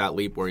going to take that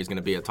leap where he's going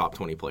to be a top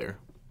 20 player.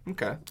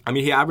 Okay.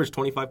 He averaged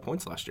 25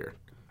 points last year.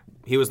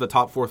 He was the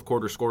top 4th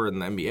quarter scorer in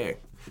the NBA.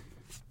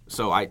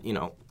 So,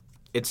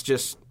 it's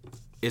just,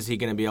 is he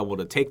going to be able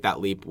to take that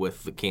leap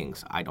with the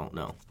Kings? I don't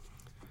know.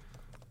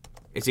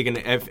 Is he going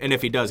to? And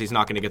if he does, he's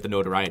not going to get the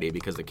notoriety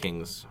because the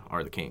Kings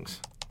are the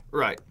Kings.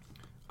 Right.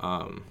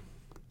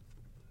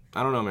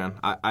 I don't know, man.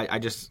 I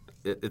just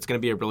it's going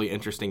to be a really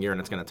interesting year,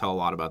 and it's going to tell a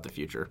lot about the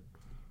future.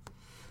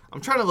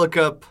 I'm trying to look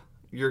up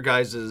your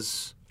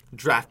guys'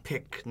 draft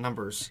pick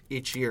numbers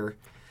each year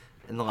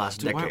in the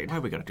last decade. Why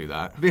are we going to do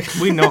that?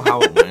 We know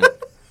how it went.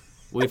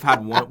 We've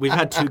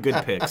had 2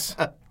 good picks.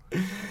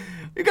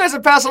 You guys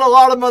are passing a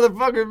lot of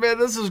motherfuckers, man.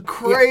 This is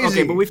crazy. Yeah,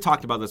 okay, but we've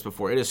talked about this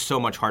before. It is so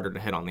much harder to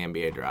hit on the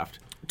NBA draft.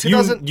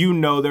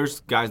 There's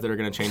guys that are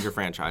going to change your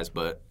franchise,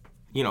 but,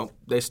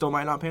 they still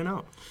might not pan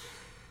out.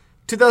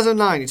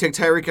 2009, you take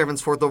Tyreek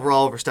Evans 4th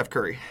overall over Steph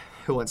Curry,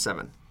 who went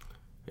 7.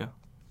 Yeah.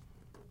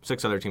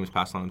 6 other teams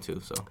passed on him, too,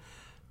 so.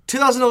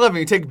 2011,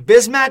 you take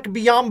Bismack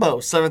Biyombo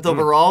 7th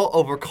overall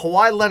over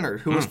Kawhi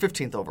Leonard, who was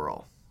 15th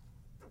overall.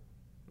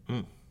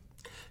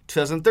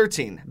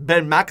 2013,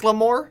 Ben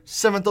McLemore,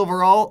 7th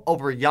overall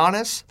over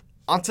Giannis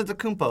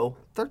Antetokounmpo,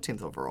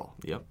 13th overall.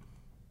 Yep.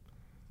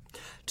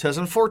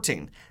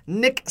 2014,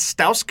 Nick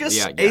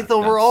Stauskas, 8th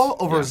overall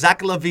over Zach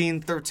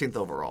LaVine, 13th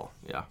overall.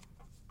 Yeah.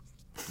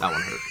 That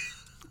one hurt.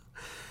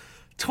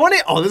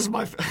 Oh, this is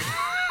my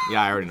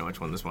Yeah, I already know which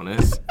one this one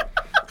is.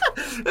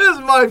 This is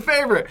my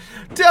favorite.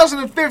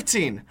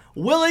 2015,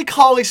 Willie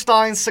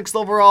Cauley-Stein, 6th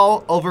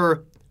overall,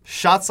 over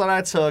Shots That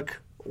I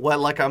Took, Wet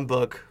Like I'm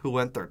Book, who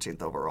went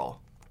 13th overall.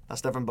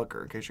 That's Devin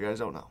Booker, in case you guys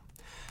don't know.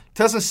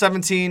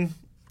 2017,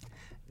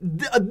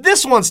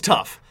 this one's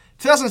tough.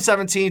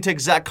 2017, you take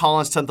Zach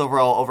Collins, 10th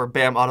overall, over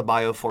Bam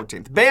Adebayo,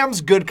 14th.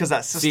 Bam's good because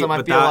that system,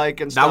 I feel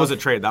like, and stuff. That was a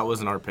trade. That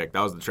wasn't our pick.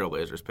 That was the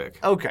Trailblazers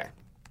pick. Okay.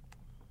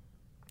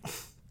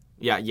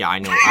 Yeah, I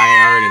know.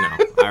 I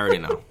already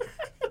know.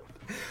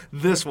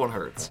 This one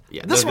hurts.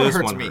 Yeah, this one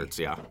hurts me.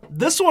 Yeah.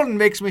 This one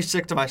makes me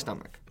sick to my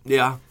stomach.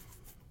 Yeah.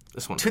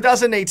 This one.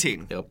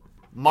 2018. Yep.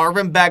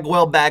 Marvin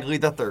Bagwell Bagley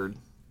III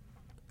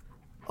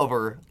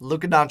over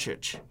Luka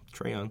Doncic.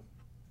 Trae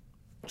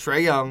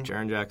Young.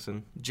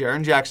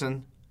 Jaren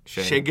Jackson.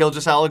 Shai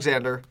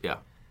Gilgeous-Alexander. Yeah.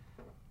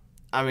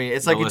 I mean,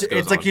 it's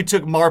like you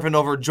took Marvin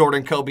over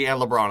Jordan, Kobe,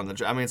 and LeBron in the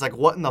draft. I mean, it's like,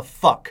 what in the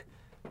fuck?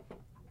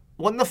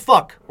 What in the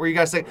fuck were you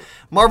guys saying?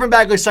 Marvin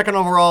Bagley 2nd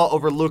overall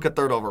over Luka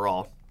 3rd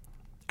overall.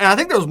 And I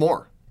think there was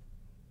more.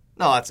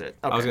 No, that's it.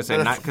 Okay. I was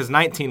going to say, because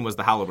 19 was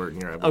the Halliburton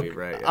year, I believe,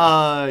 right?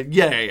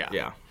 Yeah.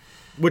 Yeah.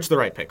 Which the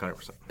right pick,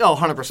 100%. Oh,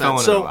 100%.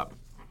 So,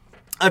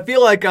 I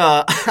feel like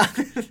I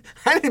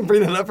didn't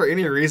bring that up for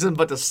any reason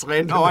but to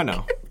slander. Oh, I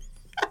know.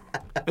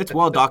 It's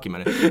well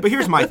documented. But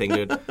here's my thing,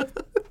 dude.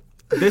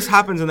 This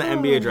happens in the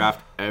NBA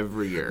draft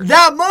every year.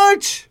 That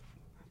much?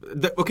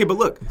 Okay, but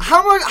look.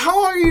 How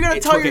are you going to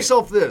tell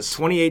yourself this?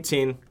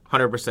 2018,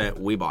 100%,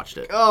 we botched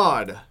it.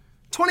 God.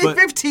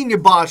 2015, you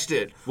botched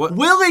it. What?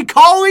 Willie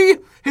Cauley,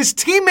 his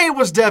teammate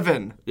was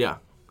Devin. Yeah.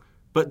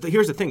 But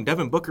here's the thing.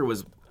 Devin Booker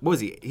was, what was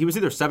he? He was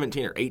either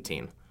 17 or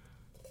 18.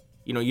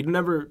 You know, you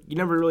never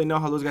really know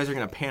how those guys are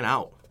going to pan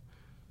out.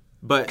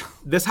 But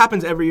this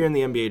happens every year in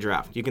the NBA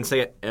draft. You can say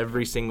it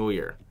every single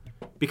year.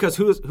 Because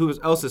who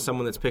else is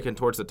someone that's picking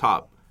towards the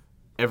top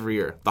every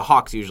year? The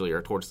Hawks usually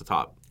are towards the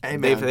top. Hey,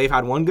 they've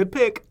had one good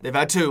pick. They've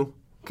had two.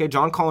 Okay,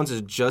 John Collins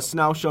is just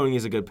now showing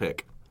he's a good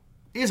pick.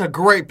 He's a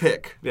great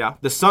pick. Yeah.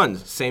 The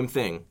Suns, same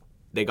thing.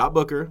 They got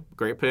Booker,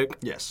 great pick.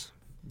 Yes.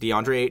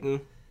 DeAndre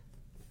Ayton.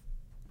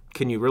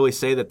 Can you really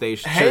say that they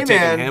should have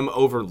taken him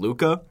over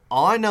Luka?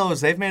 All I know is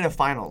they've made a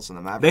finals and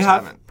the Mavericks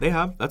haven't. They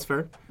have. That's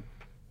fair.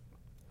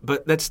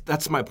 But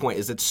that's my point.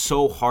 Is it's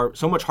so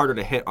much harder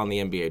to hit on the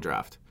NBA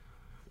draft.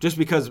 Just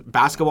because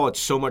basketball, it's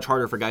so much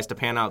harder for guys to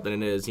pan out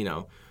than it is,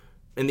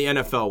 in the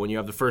NFL when you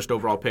have the 1st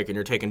overall pick and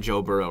you're taking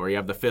Joe Burrow, or you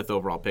have the 5th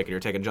overall pick and you're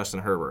taking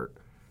Justin Herbert.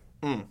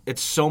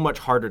 It's so much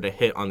harder to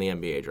hit on the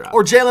NBA draft.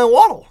 Or Jalen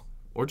Waddle.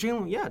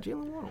 Jalen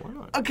Waddle. Why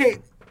not? Okay,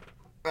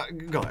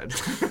 go ahead.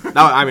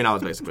 I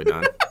was basically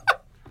done.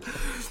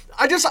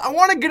 I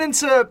want to get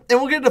into, and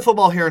we'll get into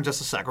football here in just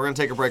a sec. We're going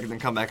to take a break and then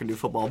come back and do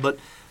football. But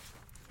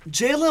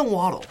Jalen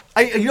Waddle,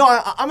 I'm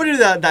going to do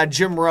that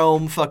Jim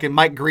Rome, fucking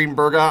Mike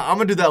Greenberg. I'm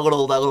going to do that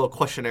little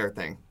questionnaire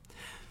thing.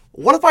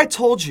 What if I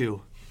told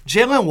you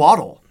Jalen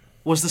Waddle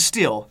was the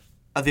steal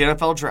of the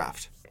NFL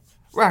draft?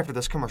 Right after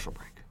this commercial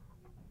break.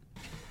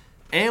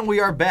 And we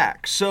are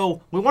back.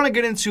 So we want to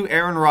get into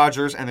Aaron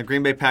Rodgers and the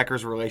Green Bay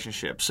Packers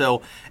relationship.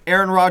 So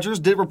Aaron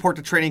Rodgers did report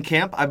to training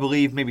camp, I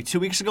believe maybe 2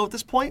 weeks ago at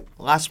this point,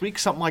 last week,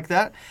 something like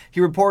that.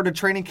 He reported to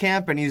training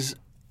camp, and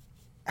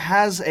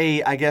has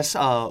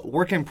a,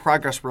 work in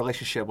progress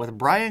relationship with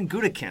Brian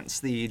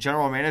Gutekunst, the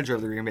general manager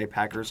of the Green Bay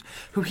Packers,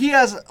 who he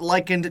has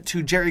likened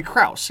to Jerry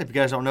Krause. If you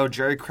guys don't know,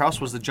 Jerry Krause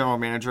was the general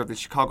manager of the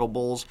Chicago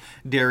Bulls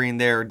during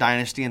their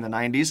dynasty in the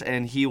 90s,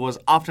 and he was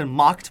often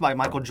mocked by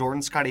Michael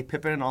Jordan, Scottie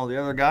Pippen, and all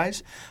the other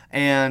guys.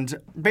 And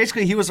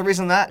basically, he was the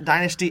reason that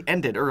dynasty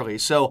ended early.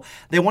 So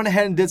they went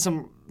ahead and did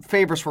some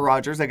favors for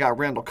Rodgers. They got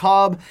Randall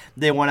Cobb.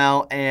 They went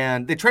out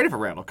and they traded for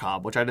Randall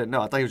Cobb, which I didn't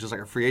know. I thought he was just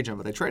like a free agent,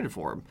 but they traded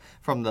for him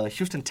from the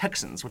Houston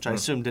Texans, which I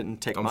assume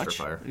didn't take much.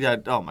 Fire. Yeah.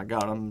 Oh my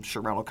God, I'm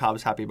sure Randall Cobb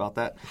is happy about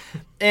that.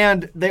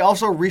 And they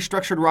also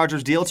restructured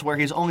Rodgers' deal to where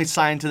he's only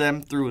signed to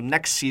them through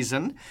next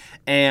season.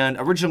 And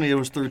originally it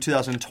was through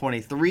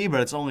 2023, but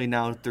it's only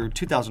now through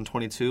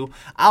 2022.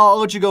 I'll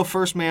let you go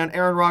first, man.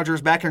 Aaron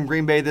Rodgers back in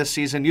Green Bay this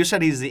season. You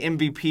said he's the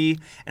MVP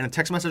in a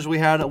text message we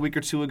had a week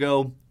or two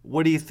ago.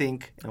 What do you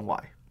think and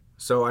why?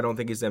 So I don't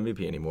think he's the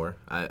MVP anymore.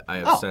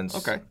 I've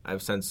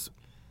since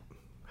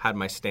had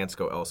my stance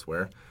go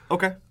elsewhere.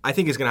 Okay. I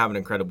think he's going to have an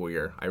incredible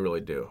year. I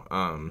really do.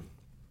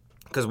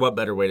 Because what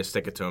better way to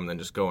stick it to him than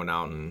just going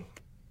out and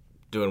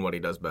doing what he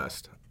does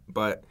best?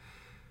 But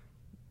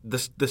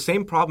the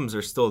same problems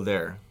are still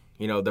there.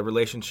 The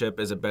relationship,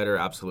 is it better?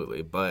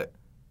 Absolutely. But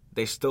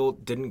they still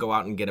didn't go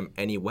out and get him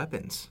any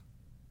weapons.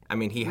 I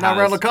mean, he has... Not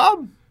Randall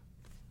Cobb?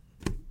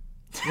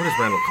 What does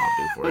Randall Cobb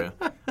do for you?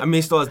 I mean,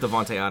 he still has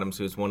Devontae Adams,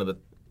 who's one of the...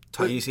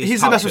 He's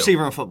the best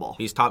receiver in football.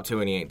 He's top 2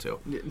 and he ain't 2.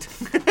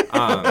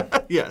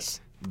 Yes.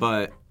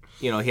 But,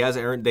 he has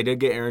Aaron... They did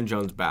get Aaron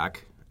Jones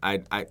back.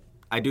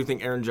 I do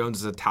think Aaron Jones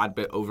is a tad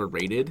bit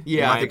overrated,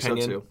 in my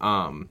opinion.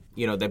 So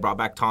too. They brought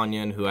back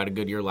Tanyan, who had a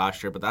good year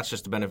last year, but that's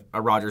just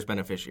a Rodgers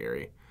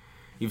beneficiary.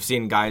 You've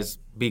seen guys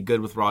be good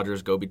with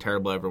Rodgers, go be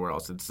terrible everywhere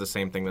else. It's the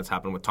same thing that's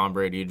happened with Tom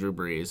Brady, Drew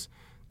Brees.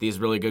 These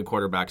really good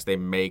quarterbacks, they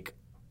make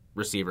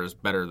receivers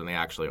better than they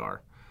actually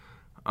are.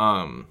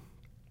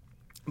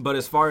 But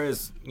as far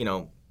as,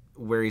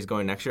 where he's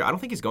going next year, I don't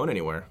think he's going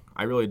anywhere.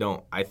 I really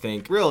don't. I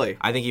think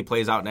he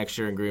plays out next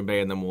year in Green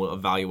Bay, and then we'll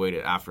evaluate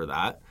it after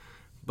that.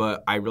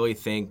 But I really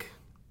think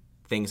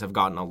things have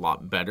gotten a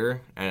lot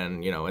better.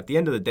 And, at the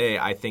end of the day,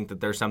 I think that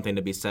there's something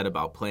to be said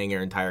about playing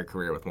your entire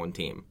career with one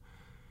team.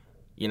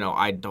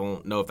 I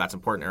don't know if that's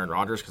important to Aaron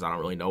Rodgers because I don't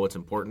really know what's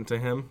important to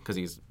him because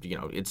he's,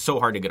 it's so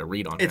hard to get a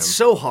read on him. It's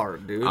so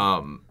hard, dude.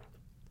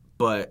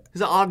 But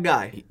he's an odd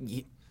guy.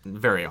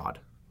 Very odd.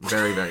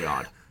 Very, very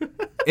odd.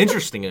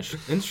 Interesting as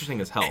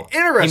hell.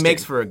 Interesting. He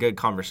makes for a good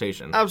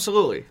conversation.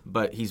 Absolutely.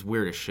 But he's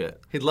weird as shit.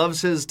 He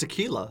loves his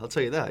tequila, I'll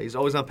tell you that. He's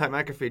always on Pat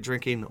McAfee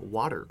drinking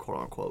water, quote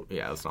unquote.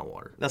 Yeah, that's not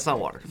water. That's not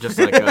water. Just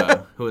like,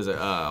 who is it?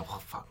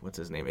 What's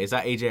his name? Is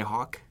that AJ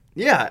Hawk?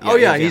 Yeah. Oh,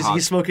 yeah.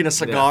 He's smoking a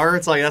cigar. Yeah.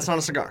 It's like, that's not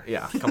a cigar.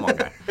 Yeah. Come on,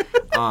 guy.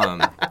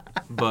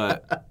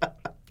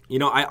 But,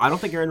 I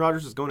don't think Aaron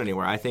Rodgers is going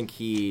anywhere. I think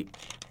he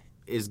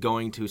is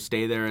going to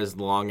stay there as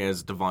long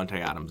as Davante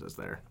Adams is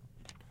there.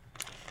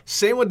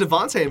 Same with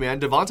Davante,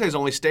 man. Davante's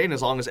only staying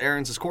as long as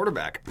Aaron's his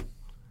quarterback.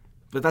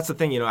 But that's the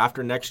thing,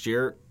 after next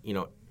year,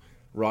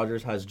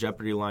 Rodgers has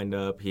Jeopardy lined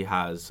up. He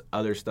has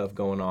other stuff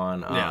going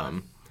on.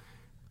 Yeah.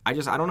 I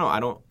don't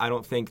know. I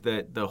don't think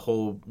that the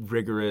whole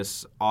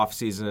rigorous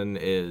offseason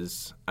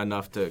is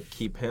enough to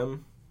keep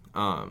him.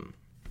 I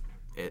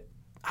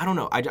don't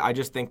know. I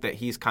just think that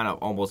he's kind of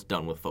almost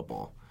done with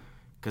football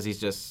because he's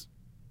just,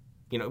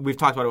 we've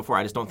talked about it before.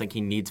 I just don't think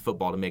he needs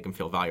football to make him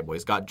feel valuable.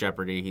 He's got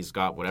Jeopardy. He's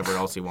got whatever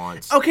else he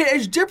wants. Okay,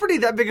 is Jeopardy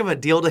that big of a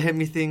deal to him,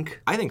 you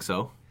think? I think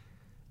so.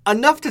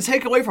 Enough to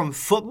take away from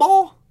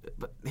football?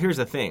 But here's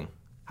the thing.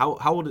 How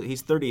old?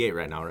 He's 38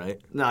 right now, right?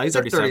 No, he's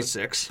like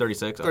 36.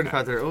 36? Okay.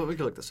 35, 30. Oh, we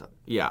can look this up.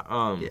 Yeah.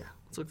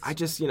 I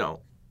just,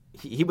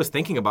 he was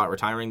thinking about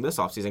retiring this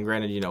offseason.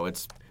 Granted,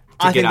 it's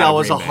I think that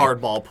was a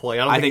hardball play.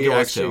 I don't think it he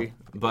was actually, too.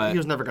 But he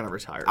was never going to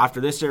retire.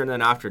 After this year and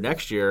then after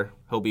next year,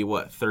 he'll be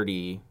what,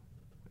 30?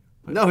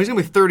 No, he's going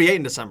to be 38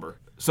 in December.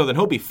 So then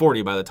he'll be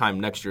 40 by the time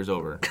next year's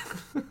over.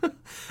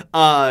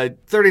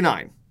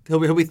 39. He'll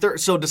be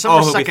so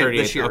December 2nd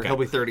this year, okay. He'll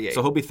be 38.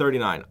 So he'll be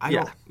 39. I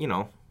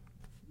don't,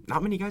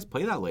 not many guys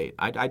play that late.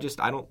 I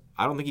don't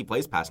think he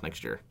plays past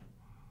next year.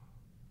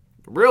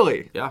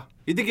 Really? Yeah.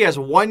 You think he has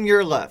 1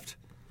 year left?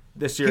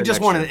 This year. He just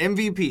won an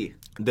MVP.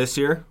 This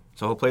year.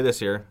 So he'll play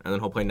this year, and then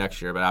he'll play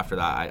next year. But after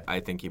that, I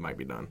think he might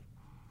be done.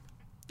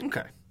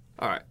 Okay.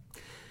 All right.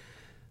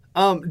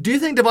 Do you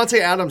think Davante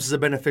Adams is a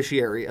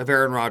beneficiary of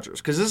Aaron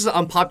Rodgers? Because this is an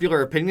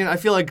unpopular opinion. I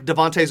feel like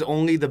Davante's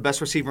only the best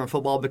receiver in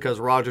football because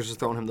Rodgers is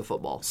throwing him the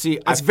football. See,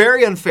 it's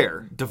very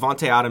unfair.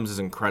 Davante Adams is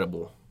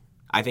incredible.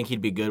 I think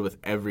he'd be good with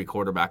every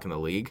quarterback in the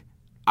league.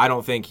 I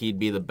don't think he'd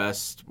be the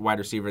best wide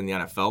receiver in the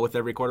NFL with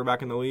every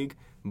quarterback in the league,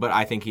 but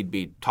I think he'd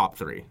be top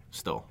 3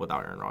 still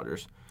without Aaron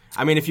Rodgers.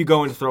 I mean, if you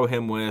go and throw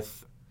him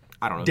with,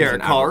 I don't know.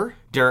 Derek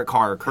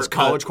Carr, his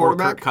college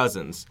quarterback? Kirk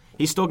Cousins.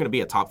 He's still going to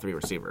be a top 3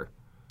 receiver.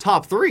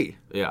 Top 3?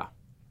 Yeah.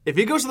 If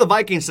he goes to the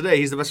Vikings today,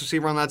 he's the best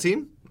receiver on that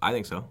team? I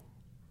think so.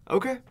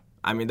 Okay.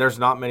 I mean, there's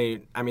not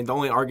many. I mean, the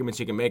only arguments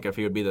you can make if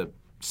he would be the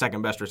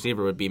second best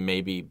receiver would be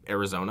maybe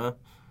Arizona.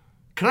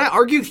 Can I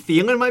argue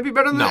Thielen might be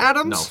better than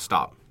Adams? No,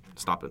 stop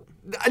it.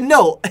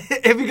 No,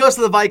 if he goes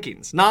to the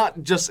Vikings,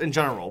 not just in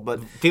general, but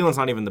Thielen's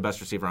not even the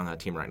best receiver on that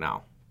team right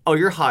now. Oh,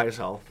 you're high as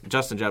hell.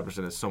 Justin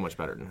Jefferson is so much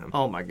better than him.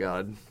 Oh my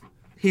God,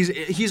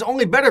 he's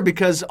only better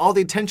because all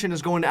the attention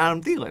is going to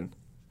Adam Thielen.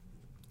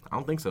 I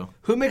don't think so.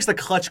 Who makes the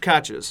clutch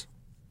catches?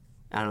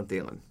 Adam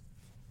Thielen.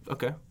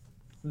 Okay.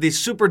 The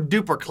super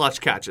duper clutch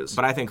catches.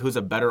 But I think who's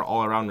a better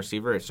all around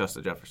receiver? It's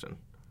Justin Jefferson.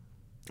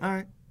 All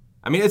right.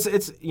 I mean,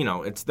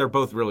 they're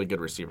both really good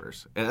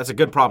receivers. And that's a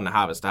good problem to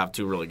have, is to have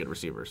 2 really good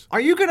receivers. Are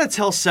you going to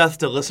tell Seth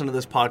to listen to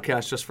this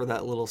podcast just for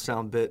that little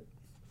sound bit?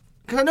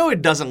 Because I know he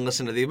doesn't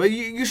listen to these, but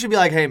you should be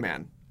like, hey,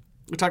 man,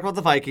 we talked about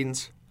the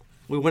Vikings.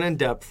 We went in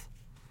depth.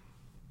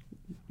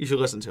 You should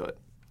listen to it.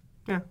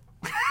 Yeah.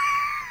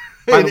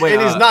 By the way,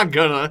 and he's not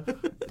gonna.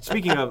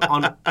 Speaking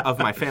of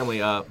my family,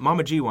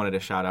 Mama G wanted a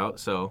shout out.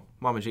 So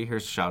Mama G,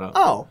 here's a shout out.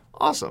 Oh,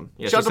 awesome!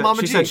 Yeah, shout out to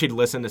Mama G. She said she'd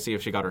listen to see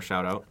if she got her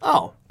shout out.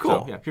 Oh,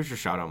 cool. So, yeah, here's your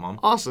shout out,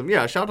 Mom. Awesome.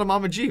 Yeah, shout out to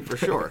Mama G for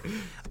sure.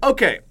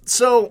 Okay,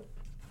 so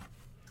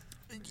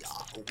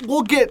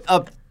we'll get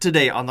up to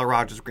date on the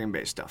Rodgers Green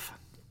Bay stuff.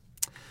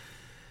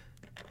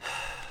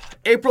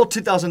 April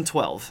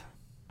 2012.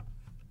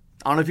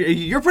 I don't know if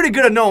you're pretty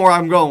good at knowing where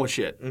I'm going with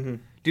shit. Mm-hmm.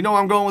 Do you know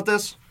where I'm going with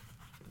this?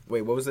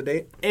 Wait, what was the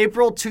date?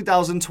 April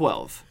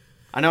 2012.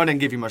 I know I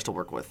didn't give you much to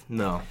work with.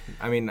 No.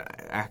 I mean,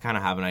 I kind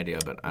of have an idea,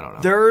 but I don't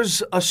know.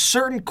 There's a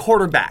certain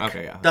quarterback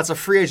yeah. that's a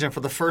free agent for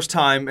the first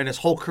time in his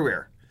whole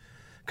career.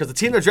 Because the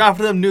team that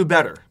drafted him knew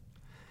better.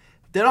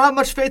 They don't have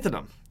much faith in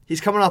him.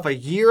 He's coming off a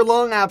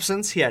year-long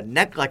absence. He had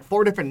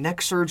 4 different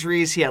neck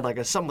surgeries. He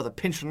had something with a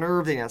pinched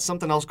nerve. He had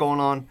something else going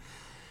on.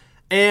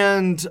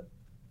 And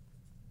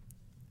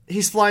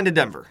he's flying to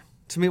Denver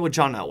to meet with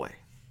John Elway.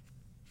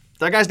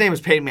 That guy's name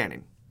is Peyton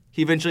Manning.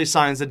 He eventually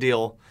signs the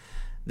deal.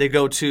 They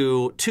go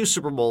to 2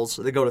 Super Bowls.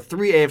 They go to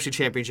 3 AFC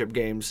Championship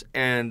games,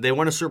 and they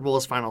win a Super Bowl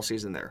his final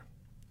season there.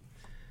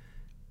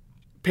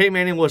 Peyton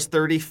Manning was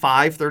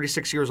 35,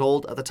 36 years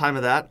old at the time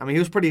of that. I mean, he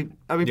was pretty.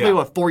 I mean, he Yeah.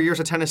 played, 4 years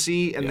at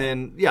Tennessee, and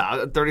then,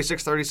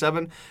 36,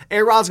 37.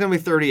 A-Rod's going to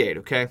be 38,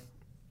 okay?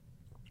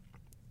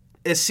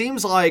 It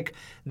seems like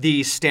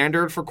the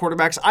standard for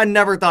quarterbacks, I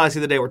never thought I'd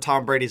see the day where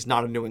Tom Brady's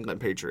not a New England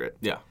Patriot.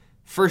 Yeah.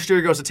 First year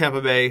he goes to Tampa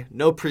Bay,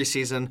 no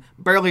preseason,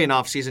 barely an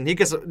offseason. He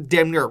gets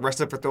damn near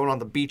arrested for throwing on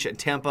the beach in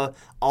Tampa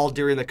all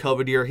during the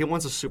COVID year. He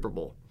wins a Super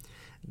Bowl.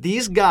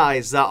 These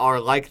guys that are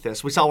like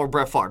this, we saw with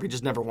Brett Favre. He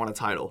just never won a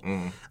title.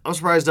 I'm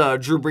surprised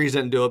Drew Brees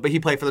didn't do it, but he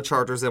played for the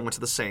Chargers, then went to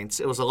the Saints.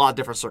 It was a lot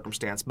different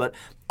circumstance. But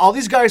all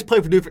these guys play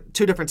for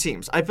two different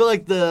teams. I feel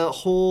like the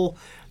whole,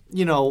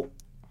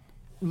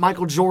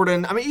 Michael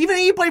Jordan. I mean, even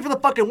he played for the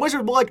fucking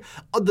Wizards, but like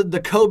the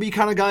Kobe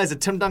kind of guys, the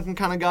Tim Duncan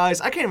kind of guys.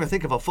 I can't even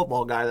think of a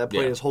football guy that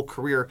played his whole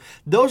career.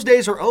 Those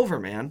days are over,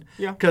 man.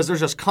 Yeah. Because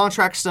there's just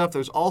contract stuff.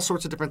 There's all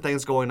sorts of different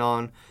things going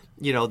on.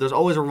 There's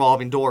always a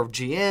revolving door of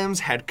GMs.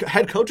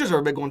 Head coaches are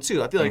a big one,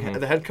 too. I feel like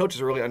the head coaches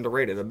are really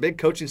underrated. A big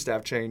coaching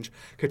staff change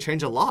could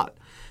change a lot.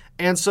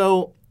 And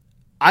so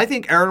I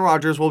think Aaron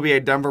Rodgers will be a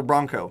Denver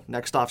Bronco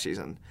next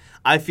offseason.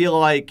 I feel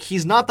like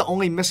he's not the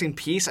only missing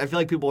piece. I feel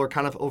like people are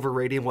kind of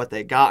overrating what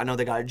they got. I know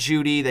they got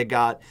Judy. They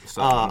got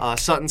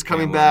Sutton's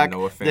coming back.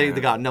 They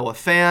got Noah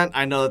Fant.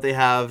 I know that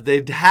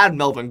they had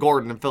Melvin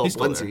Gordon and Philip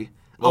Lindsay.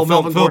 Well,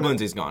 Philip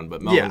Lindsay's gone,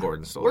 but Melvin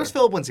Gordon's still there. Where's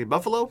Philip Lindsay?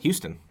 Buffalo?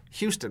 Houston.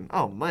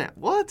 Oh, man.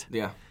 What?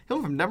 Yeah. He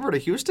went from Denver to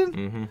Houston?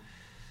 Mm-hmm.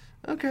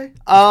 Okay.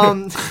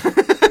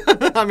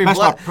 I mean,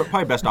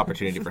 probably best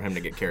opportunity for him to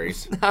get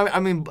carries. I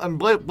mean,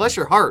 bless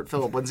your heart,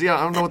 Philip Lindsay.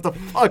 I don't know what the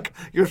fuck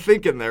you're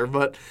thinking there,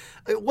 but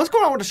what's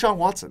going on with Deshaun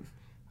Watson?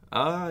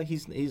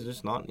 He's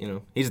just not,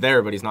 he's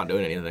there, but he's not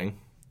doing anything.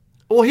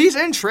 Well, he's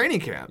in training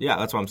camp. Yeah,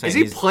 that's what I'm saying.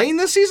 Is he playing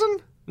this season?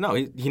 No,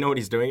 you know what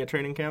he's doing at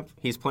training camp?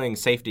 He's playing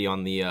safety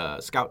on the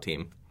scout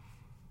team.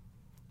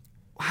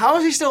 How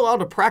is he still allowed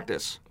to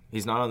practice?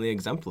 He's not on the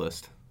exempt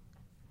list.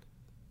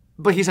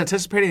 But he's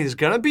anticipating he's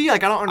going to be?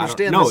 Like, I don't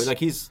understand this. No, like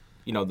he's,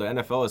 the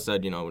NFL has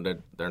said,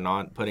 that they're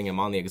not putting him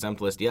on the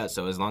exempt list yet,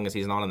 so as long as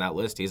he's not on that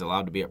list, he's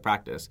allowed to be at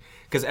practice.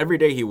 Because every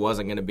day he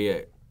wasn't going to be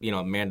at,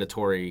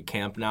 mandatory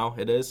camp now,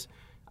 it is.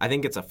 I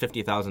think it's a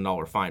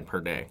 $50,000 fine per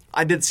day.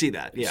 I did see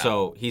that, yeah.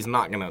 So he's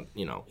not going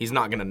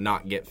to,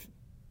 not get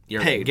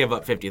paid. Give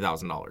up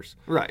 $50,000.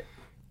 Right.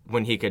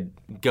 When he could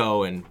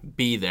go and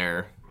be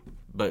there,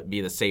 but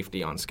be the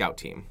safety on scout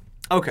team.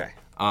 Okay.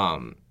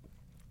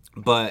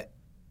 But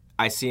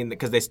I seen that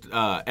because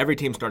every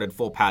team started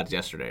full pads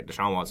yesterday.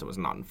 Deshaun Watson was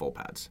not in full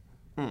pads,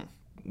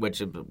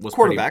 which was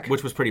quarterback,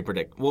 which was pretty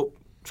predictable. Well,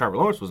 Trevor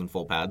Lawrence was in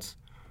full pads.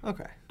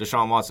 Okay.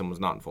 Deshaun Watson was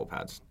not in full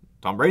pads.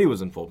 Tom Brady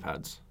was in full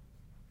pads.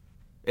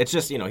 It's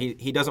just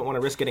he doesn't want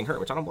to risk getting hurt,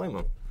 which I don't blame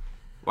him.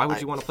 Why would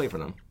you want to play for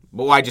them?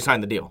 But why'd you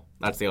sign the deal?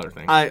 That's the other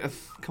thing.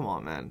 Come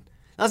on, man.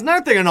 That's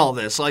another thing in all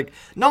this. Like,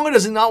 not only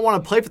does he not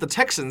want to play for the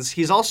Texans,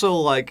 he's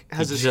also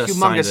has this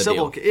humongous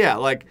civil case. Yeah,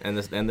 and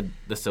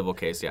the civil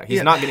case. Yeah,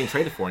 he's not getting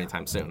traded for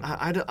anytime soon.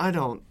 I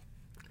don't.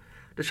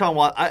 Deshaun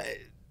Watson.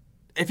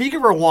 If he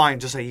could rewind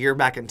just a year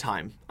back in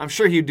time, I'm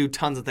sure he'd do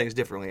tons of things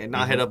differently and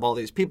not hit up all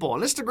these people on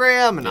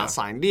Instagram and not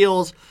sign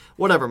deals.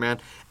 Whatever, man.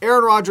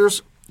 Aaron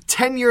Rodgers.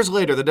 10 years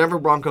later, the Denver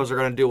Broncos are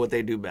going to do what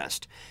they do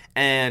best.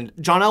 And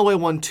John Elway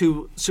won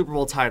 2 Super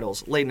Bowl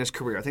titles late in his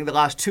career. I think the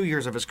last 2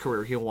 years of his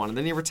career he won, and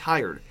then he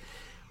retired.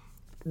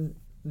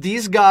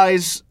 These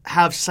guys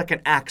have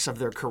second acts of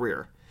their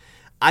career.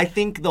 I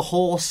think the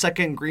whole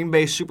second Green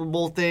Bay Super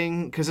Bowl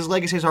thing, because his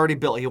legacy is already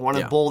built. He won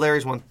a bowl there.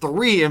 He's won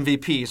 3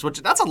 MVPs,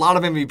 which that's a lot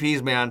of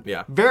MVPs, man.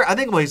 Yeah. I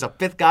think he's a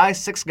 5th guy,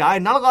 6th guy.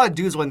 Not a lot of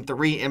dudes win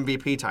 3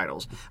 MVP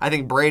titles. I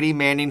think Brady,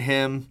 Manning,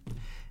 him.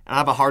 And I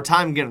have a hard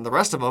time getting the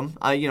rest of them.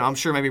 I'm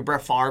sure maybe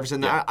Brett Favre's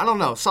in there. Yeah. I don't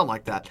know, something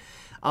like that.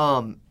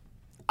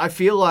 I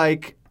feel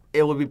like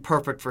it would be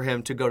perfect for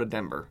him to go to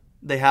Denver.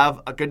 They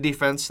have a good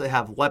defense. They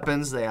have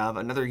weapons. They have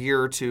another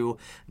year to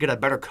get a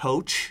better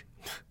coach.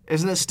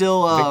 Isn't it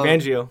still Vic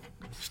Fangio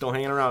still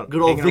hanging around?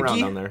 Good old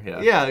Vicky down there.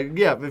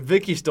 Yeah.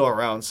 Vicky's still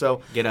around.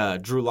 So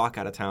get Drew Lock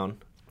out of town.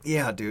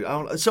 Yeah,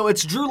 dude. So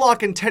it's Drew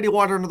Lock and Teddy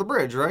Water under the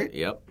bridge, right?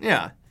 Yep.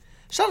 Yeah.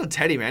 Shout out to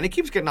Teddy, man. He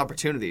keeps getting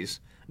opportunities.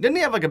 Didn't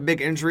he have a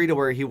big injury to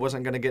where he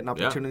wasn't going to get an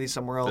opportunity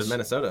somewhere else? It was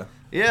Minnesota.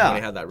 Yeah.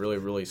 He had that really,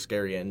 really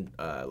scary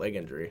leg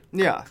injury.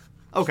 Yeah.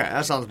 Okay,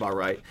 that sounds about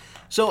right.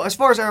 So as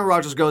far as Aaron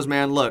Rodgers goes,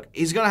 man, look,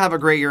 he's going to have a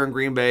great year in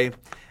Green Bay.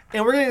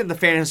 And we're going to get into the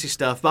fantasy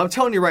stuff, but I'm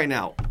telling you right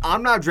now,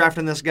 I'm not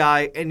drafting this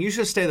guy, and you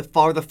should stay the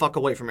fuck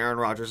away from Aaron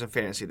Rodgers in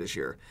fantasy this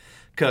year.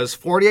 Because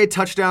 48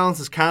 touchdowns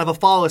is kind of a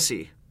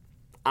fallacy.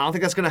 I don't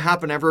think that's going to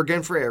happen ever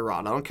again for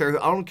A-Rod. I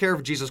don't care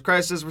if Jesus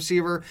Christ is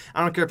receiver.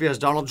 I don't care if he has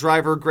Donald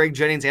Driver, Greg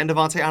Jennings, and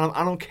Devontae.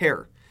 I don't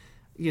care.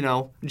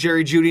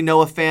 Jerry Jeudy,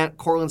 Noah Fant,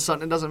 Cortland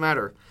Sutton. It doesn't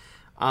matter.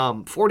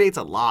 48's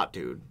a lot,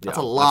 dude. That's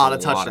a lot of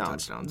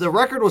touchdowns. The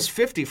record was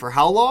 50 for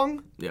how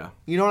long? Yeah.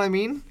 You know what I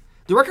mean?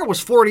 The record was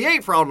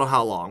 48 for I don't know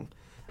how long.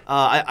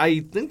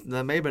 I think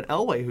that may have been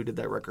Elway who did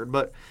that record,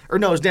 it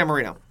was Dan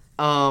Marino.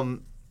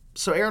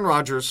 So Aaron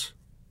Rodgers,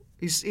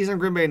 he's in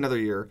Green Bay another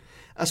year.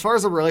 As far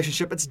as the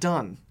relationship, it's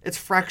done. It's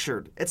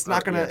fractured. It's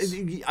not going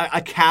to...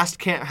 A cast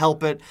can't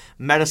help it.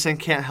 Medicine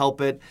can't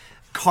help it.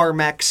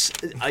 Carmex,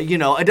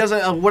 it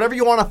doesn't. Whatever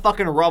you want to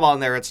fucking rub on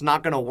there, it's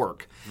not gonna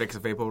work. Vicks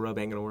Vapo Rub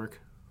ain't gonna work.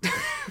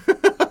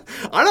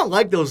 I don't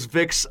like those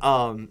Vicks,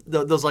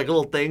 those like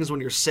little things when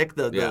you're sick,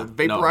 the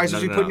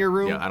vaporizers you put in your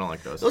room. Yeah, I don't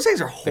like those. Those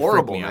things are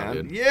horrible, man. Out,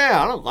 dude.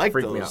 Yeah, I don't like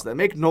those. They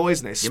make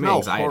noise and they smell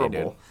anxiety,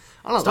 horrible. Dude.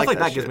 I don't Stuff like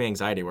that shit. gives me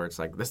anxiety where it's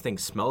like, this thing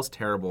smells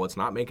terrible. It's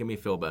not making me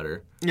feel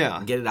better.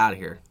 Yeah. Get it out of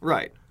here.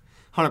 Right.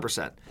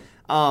 100%.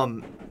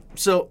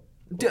 So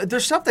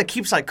there's stuff that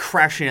keeps like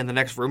crashing in the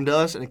next room to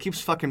us, and it keeps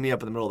fucking me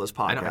up in the middle of this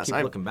podcast. I know. I keep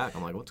looking back.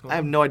 I'm like, what's going on? I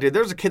have no idea.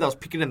 There's a kid that was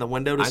peeking in the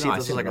window to see if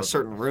this was like a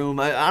certain that. room.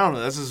 I don't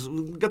know. This is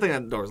good thing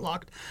that door's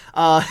locked.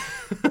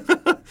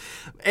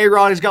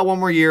 A-Rod, he's got one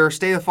more year.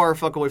 Stay the far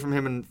fuck away from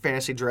him in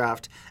fantasy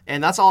draft.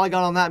 And that's all I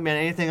got on that, man.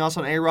 Anything else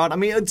on A-Rod? I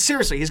mean,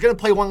 seriously, he's going to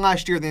play one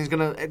last year, then he's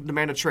going to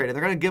demand a trade. And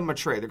they're going to give him a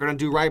trade. They're going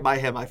to do right by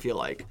him, I feel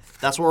like.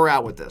 That's where we're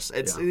at with this.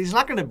 He's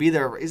not going to be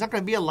there. He's not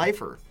going to be a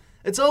lifer.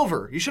 It's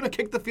over. You should have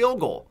kicked the field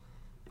goal.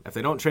 If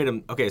they don't trade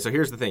him, okay. So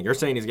here's the thing: you're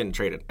saying he's getting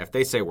traded. If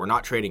they say we're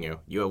not trading you,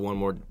 you have one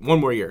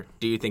more year.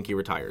 Do you think he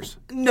retires?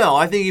 No,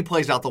 I think he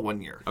plays out the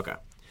 1 year. Okay.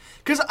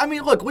 Because I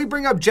mean, look, we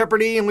bring up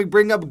Jeopardy and we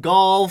bring up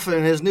golf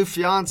and his new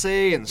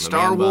fiance and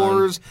Star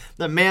Wars,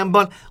 the man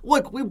bun.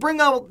 Look, we bring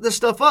all this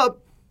stuff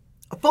up.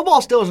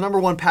 Football still is number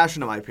one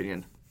passion, in my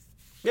opinion.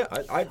 Yeah,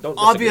 I don't.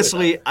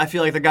 Obviously, I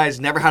feel like the guy's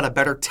never had a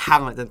better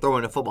talent than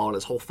throwing a football in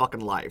his whole fucking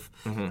life.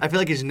 Mm-hmm. I feel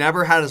like he's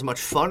never had as much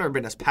fun or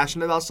been as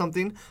passionate about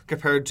something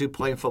compared to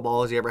playing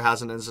football as he ever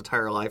has in his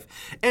entire life.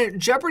 And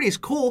Jeopardy's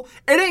cool.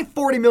 It ain't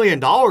 $40 million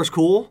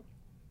cool.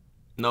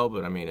 No,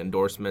 but I mean,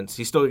 endorsements.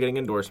 He's still getting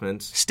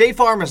endorsements. State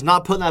Farm is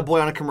not putting that boy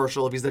on a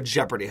commercial if he's the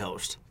Jeopardy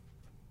host.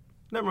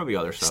 There might be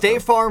other stuff.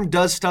 State Farm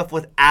does stuff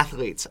with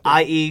athletes,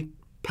 i.e.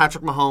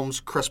 Patrick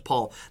Mahomes, Chris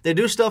Paul. They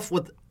do stuff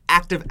with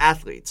active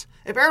athletes.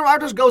 If Aaron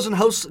Rodgers goes and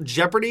hosts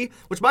Jeopardy,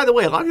 which, by the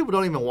way, a lot of people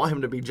don't even want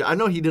him to be. I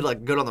know he did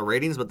like good on the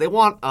ratings, but they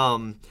want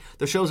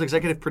the show's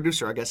executive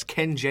producer, I guess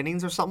Ken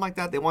Jennings or something like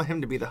that. They want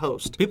him to be the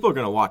host. People are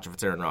gonna watch if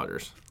it's Aaron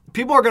Rodgers.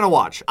 People are gonna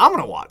watch. I'm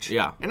gonna watch.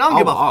 Yeah, and I don't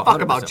give a fuck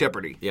 100%. About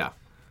Jeopardy. Yeah,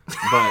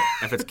 but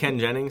if it's Ken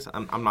Jennings,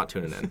 I'm not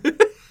tuning in.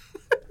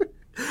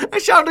 I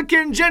shout out to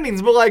Ken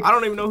Jennings, but like I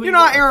don't even know who you're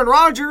not Aaron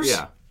Rodgers.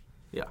 Yeah.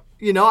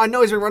 I know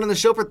he's been running the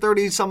show for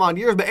 30 some odd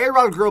years, but Aaron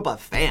Rodgers grew up a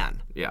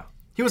fan. Yeah.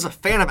 He was a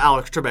fan of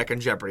Alex Trebek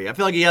and Jeopardy. I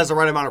feel like he has the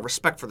right amount of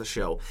respect for the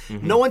show.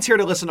 Mm-hmm. No one's here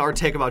to listen to our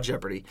take about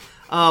Jeopardy.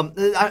 I'm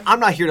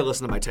not here to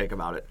listen to my take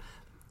about it.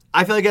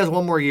 I feel like he has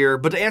one more year.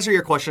 But to answer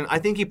your question, I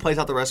think he plays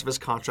out the rest of his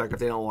contract if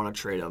they don't want to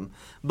trade him.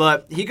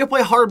 But he could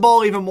play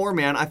hardball even more,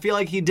 man. I feel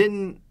like he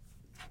didn't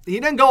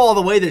go all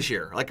the way this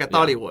year like I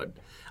thought he would.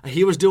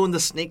 He was doing the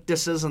snake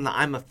disses and the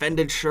I'm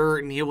offended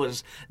shirt, and he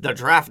was the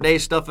draft day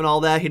stuff and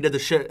all that. He did the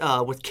shit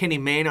with Kenny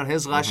Mayne on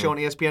his last show on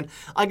ESPN.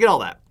 I get all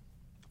that.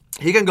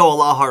 He can go a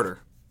lot harder.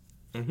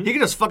 Mm-hmm. He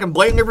can just fucking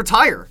blatantly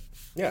retire.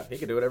 Yeah, he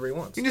can do whatever he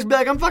wants. He can just be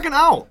like, I'm fucking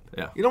out.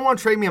 Yeah. You don't want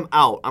to trade me, I'm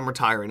out. I'm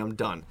retiring. I'm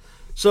done.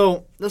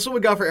 So that's what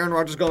we got for Aaron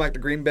Rodgers going back to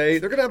Green Bay.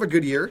 They're going to have a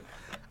good year,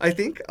 I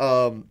think.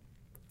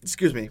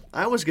 Excuse me.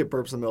 I always get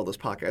burps in the middle of this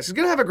podcast. He's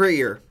going to have a great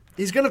year.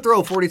 He's going to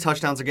throw 40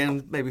 touchdowns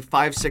again, maybe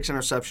 5, 6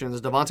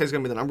 interceptions. Devontae's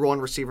going to be the number one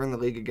receiver in the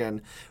league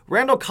again.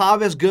 Randall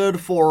Cobb is good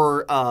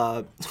for,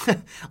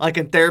 like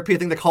in therapy, I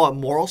think they call it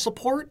moral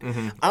support.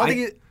 Mm-hmm. I don't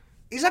think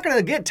he's not going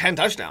to get 10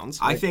 touchdowns.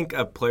 I think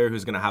a player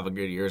who's going to have a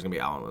good year is going to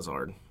be Allen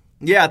Lazard.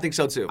 Yeah, I think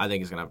so too. I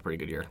think he's going to have a pretty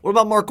good year. What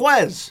about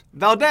Marquez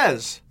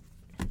Valdez?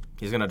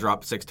 He's going to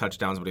drop 6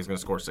 touchdowns, but he's going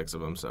to score 6 of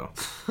them. So,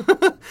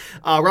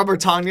 Robert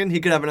Tonyan,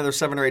 he could have another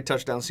 7 or 8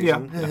 touchdown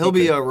season. Yeah, he'll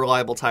be a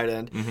reliable tight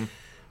end. Mm-hmm.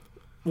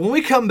 When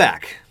we come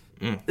back,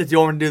 if you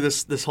want me to do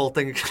this whole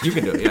thing, you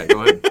can do it. Yeah,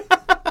 go ahead.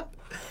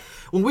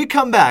 When we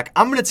come back,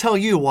 I'm going to tell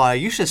you why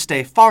you should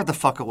stay far the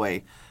fuck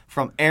away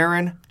from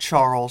Aaron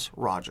Charles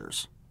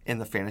Rodgers in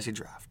the fantasy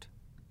draft.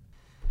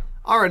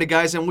 Alrighty,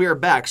 guys, and we are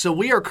back. So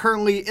we are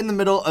currently in the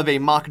middle of a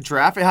mock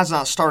draft. It has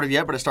not started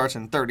yet, but it starts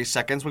in 30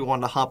 seconds. We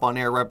wanted to hop on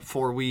air right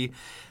before we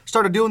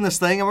started doing this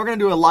thing, and we're going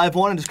to do a live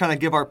one and just kind of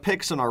give our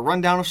picks and our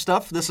rundown of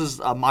stuff. This is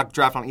a mock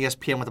draft on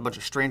ESPN with a bunch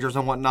of strangers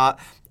and whatnot.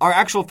 Our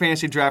actual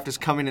fantasy draft is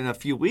coming in a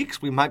few weeks.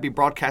 We might be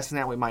broadcasting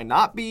that. We might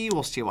not be.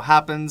 We'll see what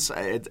happens.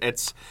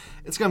 It's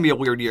going to be a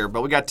weird year,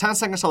 but we got 10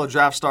 seconds till the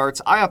draft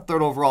starts. I have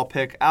third overall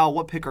pick. Al,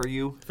 what pick are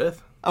you? 5th.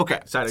 Okay.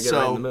 Decided to get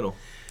right in the middle.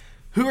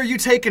 Who are you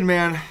taking,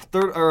 man?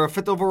 Third or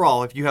 5th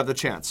overall if you have the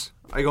chance?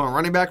 Are you going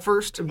running back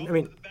first? I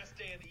mean,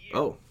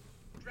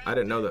 I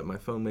didn't know that my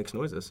phone makes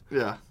noises.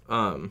 Yeah.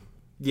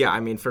 Yeah,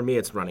 I mean, for me,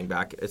 it's running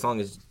back. As long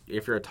as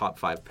if you're a top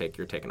 5 pick,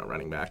 you're taking a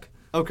running back.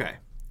 Okay.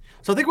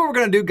 So I think what we're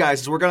going to do,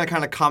 guys, is we're going to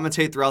kind of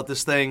commentate throughout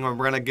this thing, and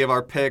we're going to give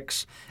our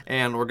picks,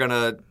 and we're going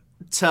to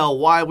tell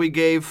why we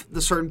gave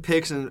the certain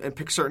picks and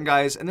pick certain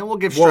guys, and then we'll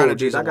give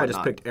strategies. Whoa, dude, that guy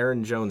just picked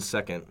Aaron Jones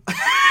second.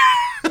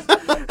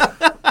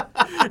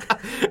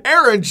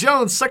 Aaron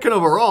Jones, 2nd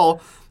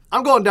overall.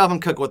 I'm going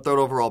Dalvin Cook with 3rd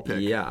overall pick.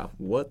 Yeah,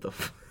 what the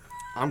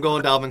I'm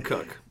going Dalvin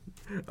Cook.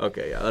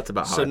 Okay, yeah, that's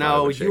about how So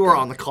now you are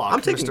on the clock,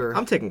 I'm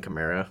taking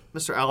Kamara.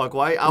 Mr. Alec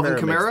White. Alvin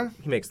Kamara?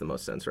 He makes the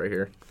most sense right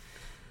here.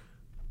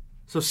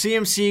 So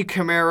CMC,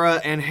 Kamara,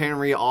 and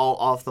Henry all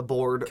off the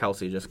board.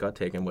 Kelsey just got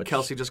taken, which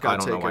Kelsey just got I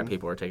don't know why taken.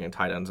 people are taking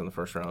tight ends in the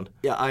first round.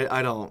 Yeah,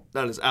 I don't.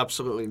 That is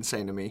absolutely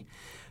insane to me.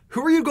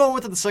 Who are you going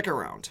with in the second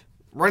round?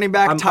 Running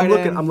back, tight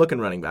end? I'm looking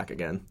running back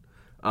again.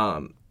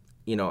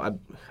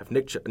 If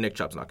Nick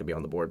Chubb's not going to be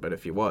on the board, but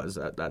if he was,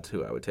 that's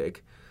who I would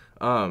take.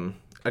 A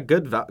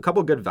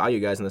couple good value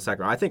guys in the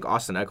second round. I think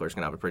Austin Eckler's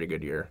going to have a pretty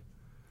good year.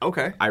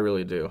 Okay. I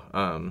really do.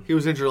 He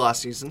was injured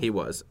last season. He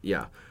was,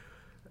 yeah.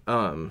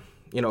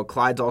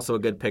 Clyde's also a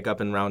good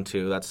pickup in round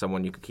 2. That's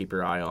someone you could keep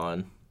your eye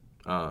on.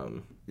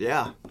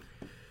 Yeah.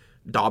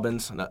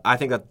 Dobbins, I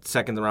think that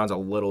second round's a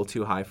little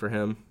too high for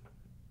him.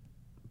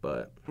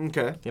 But,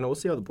 okay. We'll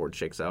see how the board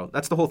shakes out.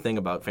 That's the whole thing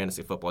about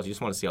fantasy football is you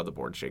just want to see how the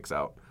board shakes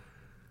out.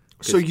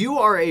 So you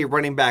are a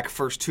running back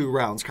first 2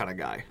 rounds kind of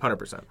guy.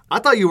 100%. I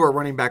thought you were a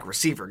running back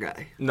receiver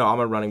guy. No, I'm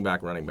a running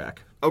back.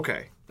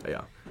 Okay.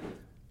 Yeah.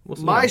 We'll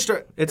see.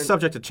 It's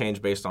subject to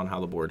change based on how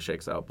the board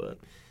shakes out, but...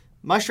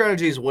 My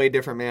strategy is way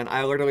different, man.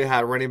 I literally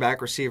had running back,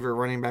 receiver,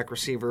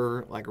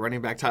 like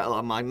running back title.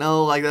 I'm like,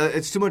 no, like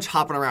it's too much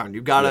hopping around.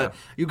 You gotta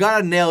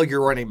nail your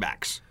running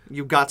backs.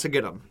 You got to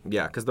get them.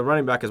 Yeah, because the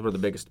running back is where the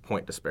biggest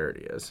point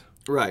disparity is.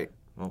 Right.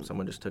 Well,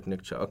 someone just took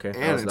Nick Chubb. Okay,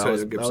 And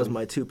that was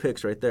my 2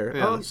 picks right there.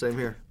 Yeah, same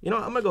here. I'm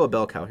gonna go a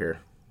bell cow here.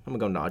 I'm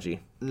gonna go Najee.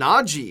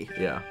 Najee.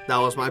 Yeah. That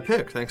was my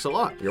pick. Thanks a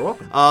lot. You're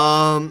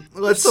welcome. Let's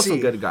There's still see. some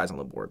good guys on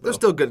the board, though. There's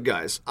still good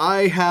guys.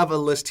 I have a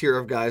list here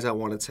of guys I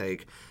want to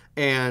take.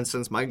 And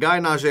since my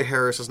guy Najee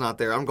Harris is not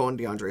there, I'm going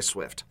DeAndre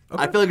Swift.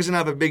 Okay. I feel like he's going to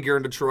have a big year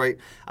in Detroit.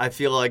 I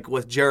feel like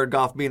with Jared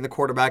Goff being the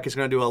quarterback, he's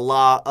going to do a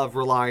lot of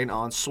relying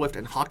on Swift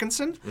and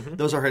Hawkinson. Mm-hmm.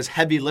 Those are his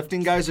heavy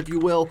lifting guys, if you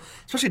will,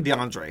 especially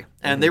DeAndre.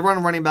 And they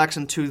run running backs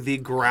into the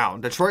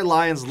ground. Detroit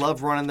Lions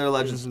love running their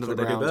legends into the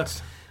ground. They do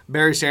best.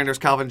 Barry Sanders,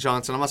 Calvin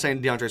Johnson. I'm not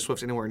saying DeAndre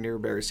Swift's anywhere near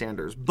Barry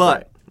Sanders,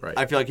 but right.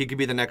 I feel like he could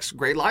be the next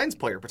great Lions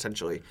player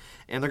potentially.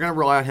 And they're going to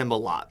rely on him a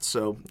lot.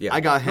 So yeah.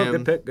 I got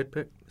him. Good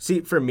pick. See,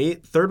 for me,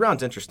 third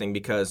round's interesting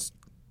because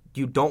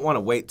you don't want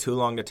to wait too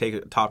long to take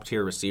a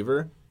top-tier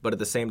receiver, but at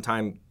the same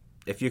time,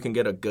 if you can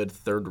get a good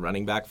third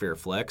running back for your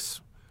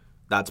flex,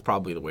 that's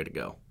probably the way to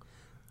go.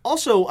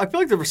 Also, I feel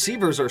like the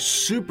receivers are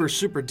super,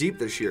 super deep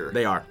this year.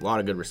 They are. A lot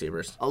of good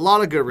receivers. A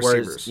lot of good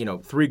receivers.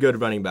 Whereas, 3 good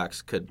running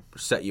backs could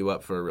set you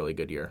up for a really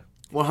good year.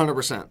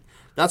 100%.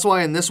 That's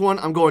why in this one,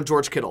 I'm going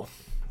George Kittle.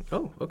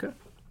 Oh, okay.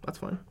 That's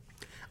fine.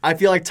 I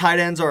feel like tight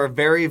ends are a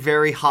very,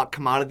 very hot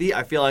commodity.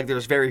 I feel like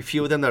there's very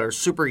few of them that are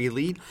super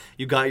elite.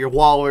 You got your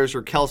Wallers,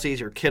 your Kelseys,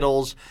 your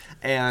Kittles,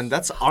 and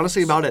that's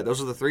honestly about it.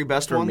 Those are the 3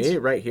 best ones. For me,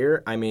 right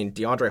here,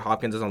 DeAndre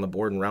Hopkins is on the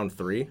board in round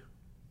 3.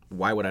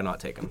 Why would I not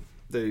take him?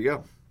 There you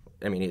go.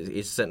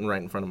 He's sitting right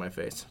in front of my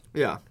face.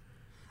 Yeah.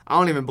 I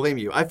don't even blame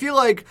you. I feel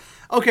like,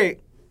 okay,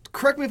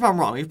 correct me if I'm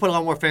wrong. You've played a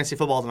lot more fantasy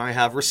football than I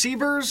have.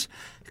 Receivers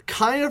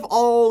kind of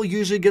all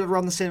usually get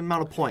around the same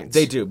amount of points.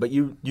 They do, but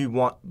you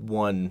want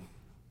one,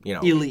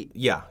 elite.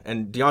 Yeah,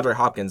 and DeAndre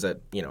Hopkins at,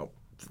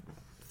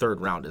 third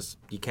round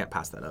you can't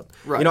pass that up.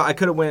 Right. I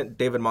could have went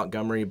David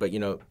Montgomery, but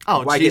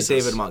why Jesus. get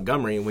David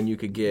Montgomery when you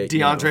could get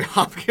DeAndre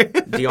Hopkins?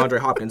 DeAndre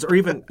Hopkins, or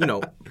even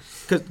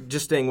because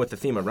just staying with the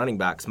theme of running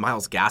backs,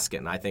 Myles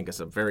Gaskin I think is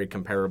a very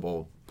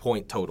comparable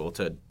point total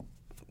to,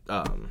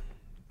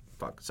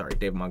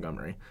 David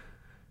Montgomery.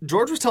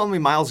 George was telling me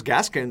Myles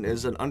Gaskin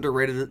is an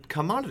underrated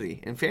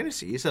commodity in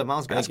fantasy. He said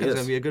Myles Gaskin is going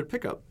to be a good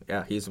pickup.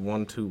 Yeah, he's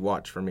one to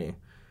watch for me.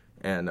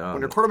 And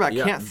when your quarterback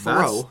can't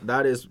throw,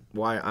 that is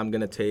why I'm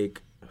going to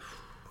take.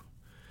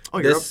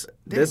 Oh,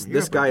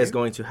 this guy is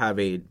going to have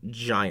a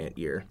giant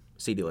year.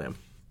 CeeDee Lamb.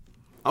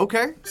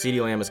 Okay.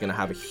 CeeDee Lamb is going to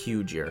have a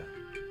huge year.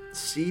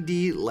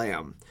 CeeDee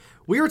Lamb.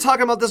 We were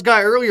talking about this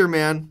guy earlier,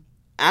 man.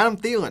 Adam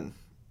Thielen.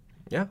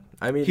 Yeah,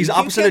 he's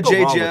opposite of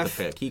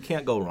JJ. He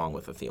can't go wrong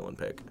with a Thielen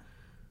pick.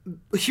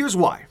 Here's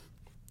why.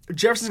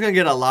 Jefferson's going to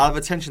get a lot of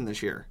attention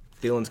this year.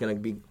 Thielen's going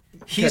to be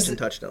catching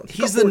touchdowns.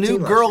 He's the new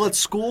girl at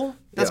school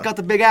that's got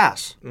the big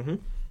ass. Mm-hmm.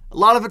 A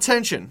lot of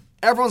attention.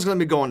 Everyone's going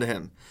to be going to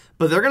him.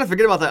 But they're going to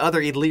forget about that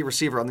other elite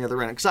receiver on the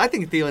other end. Because I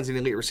think Thielen's an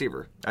elite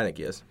receiver. I think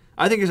he is.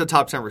 I think he's a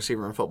top 10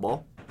 receiver in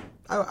football.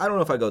 I don't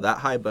know if I go that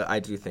high, but I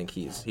do think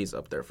he's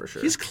up there for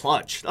sure. He's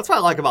clutch. That's what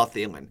I like about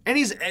Thielen. And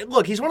he's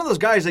one of those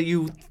guys that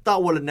you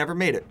thought would have never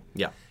made it.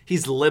 Yeah.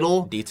 He's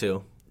little.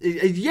 D2.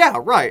 Yeah,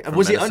 right.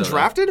 Was Minnesota. He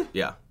undrafted?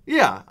 Yeah.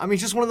 Yeah.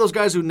 He's just one of those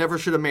guys who never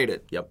should have made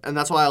it. Yep. And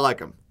that's why I like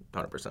him.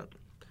 100%.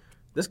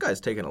 This guy's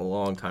taken a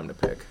long time to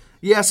pick.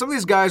 Yeah, some of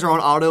these guys are on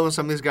auto, and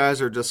some of these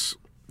guys are just,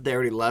 they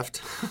already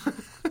left.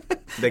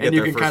 They get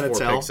their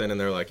first 4 picks in,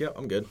 and they're like,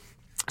 I'm good.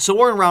 So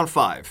we're in round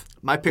 5.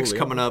 My pick's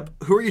coming up.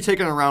 Who are you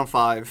taking in round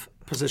 5,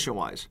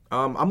 position-wise?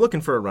 I'm looking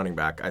for a running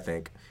back, I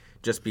think,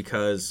 just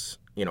because...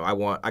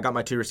 I got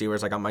my 2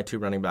 receivers, I got my 2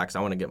 running backs.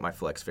 I want to get my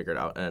flex figured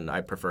out, and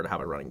I prefer to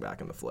have a running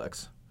back in the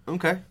flex.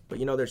 Okay. But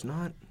there's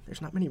not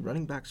many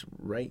running backs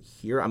right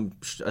here. I'm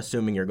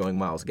assuming you're going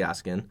Myles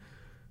Gaskin.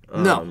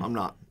 No, I'm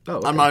not. Oh,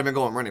 okay. I'm not even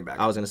going running back.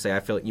 I was going to say I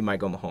feel like you might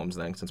go Mahomes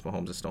then, since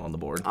Mahomes is still on the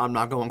board. I'm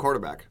not going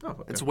quarterback. Oh,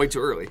 okay. It's way too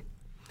early.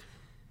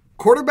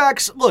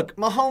 Quarterbacks, look,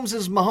 Mahomes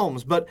is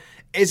Mahomes, but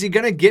is he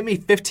going to get me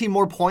 15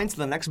 more points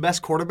than the next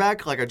best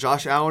quarterback, like a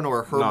Josh Allen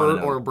or a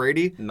Herbert or a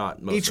Brady?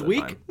 Not most each of the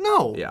week? time.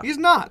 No, Yeah. he's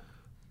not.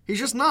 He's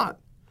just not.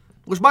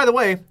 Which, by the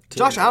way,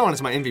 Josh Allen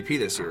is my MVP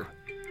this year.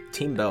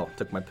 Team Bell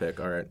took my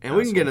pick. All right. And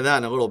we can get into that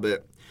in a little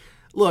bit.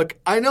 Look,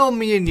 I know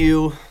me and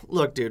you.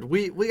 Look, dude,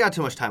 we got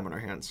too much time on our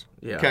hands.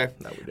 Yeah, Okay.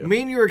 that we do.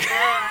 Me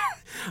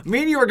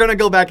and you are gonna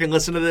go back and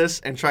listen to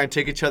this and try and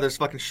take each other's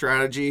fucking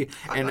strategy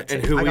and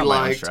who I we got my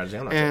own like. strategy.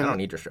 I don't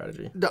need your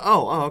strategy.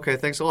 Okay.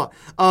 Thanks a lot.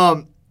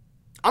 I'm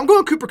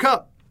going Cooper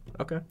Kupp.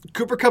 Okay.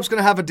 Cooper Kupp's going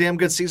to have a damn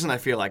good season, I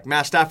feel like.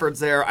 Matt Stafford's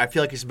there. I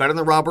feel like he's better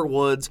than Robert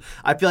Woods.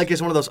 I feel like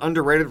he's one of those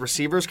underrated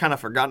receivers, kind of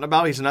forgotten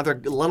about. He's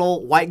another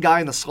little white guy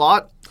in the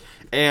slot.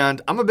 And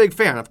I'm a big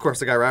fan. Of course,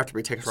 the guy right after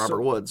me takes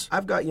Robert Woods.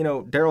 I've got,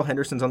 Darrell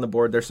Henderson's on the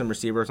board. There's some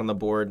receivers on the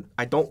board.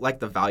 I don't like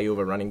the value of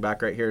a running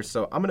back right here,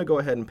 so I'm going to go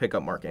ahead and pick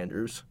up Mark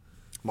Andrews.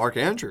 Mark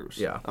Andrews?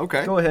 Yeah.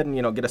 Okay. Go ahead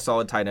and, get a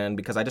solid tight end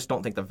because I just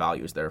don't think the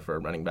value is there for a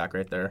running back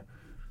right there.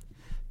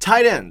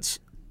 Tight ends.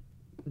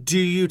 Do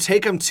you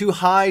take them too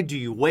high? Do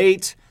you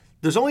wait?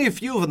 There's only a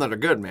few of them that are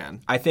good,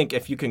 man. I think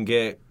if you can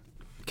get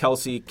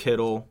Kelsey,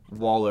 Kittle,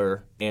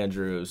 Waller,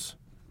 Andrews,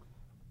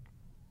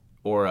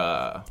 or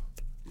I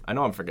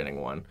know I'm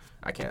forgetting one.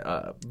 I can't.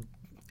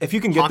 If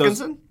you can get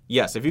Hawkinson? those,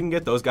 yes, if you can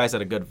get those guys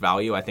at a good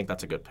value, I think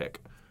that's a good pick.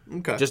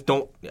 Okay. Just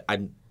don't.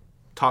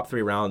 Top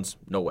 3 rounds,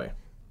 no way.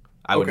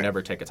 I would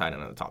never take a tight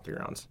end in the top 3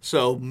 rounds.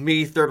 So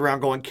me, third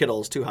round going Kittle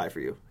is too high for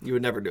you. You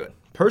would never do it.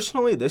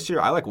 Personally, this year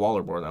I like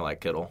Waller more than I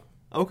like Kittle.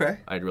 Okay.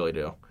 I really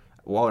do.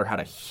 Waller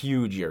had a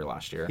huge year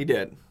last year. He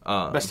did.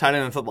 Best tight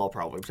end in football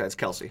probably besides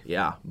Kelsey.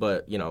 Yeah,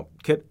 but you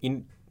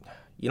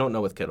don't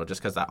know with Kittle just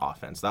because that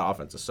offense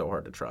is so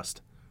hard to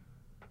trust.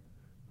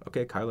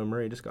 Okay, Kyler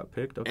Murray just got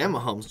picked. Okay. And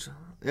Mahomes.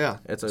 Yeah.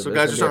 So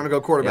guys are starting to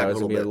go quarterback a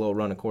little bit. There's going to be a little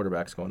run of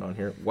quarterbacks going on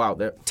here. Wow.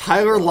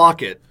 Tyler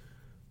Lockett.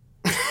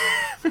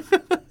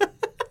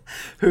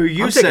 Who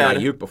you I'm said.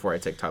 taking Ayuk before I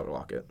take Tyler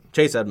Lockett.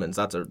 Chase Edmonds,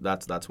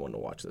 that's one to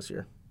watch this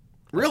year.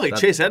 Really?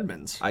 Chase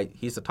Edmonds?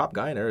 He's the top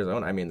guy in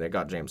Arizona. I mean, they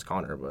got James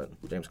Conner, but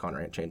James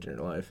Conner ain't changing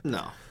your life.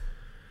 No.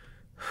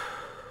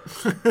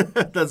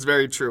 That's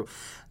very true.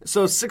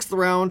 So 6th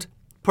round,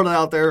 put it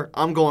out there.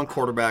 I'm going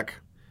quarterback.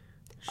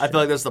 I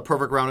feel like this is the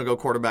perfect round to go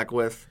quarterback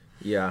with.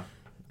 Yeah,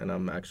 and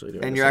I'm actually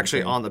doing. And you're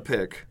actually on the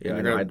pick. Yeah,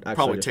 and you're going to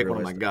probably take one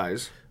of my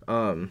guys.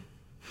 Yeah,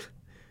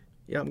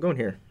 I'm going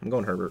here. I'm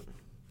going Herbert.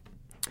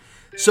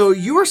 So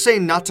you were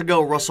saying not to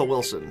go Russell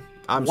Wilson.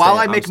 While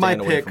I make my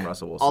pick,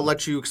 I'll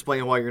let you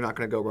explain why you're not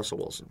going to go Russell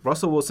Wilson.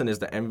 Russell Wilson is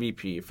the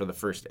MVP for the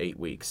first 8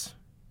 weeks.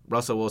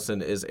 Russell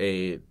Wilson is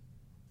a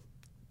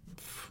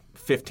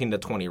 15 to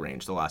 20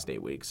 range the last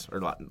 8 weeks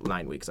or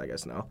 9 weeks, I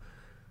guess now.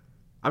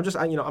 I'm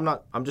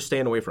just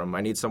staying away from him.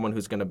 I need someone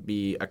who's going to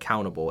be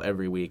accountable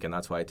every week, and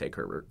that's why I take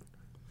Herbert.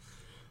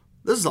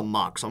 This is a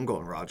mock, so I'm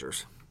going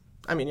Rodgers.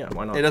 I mean, yeah,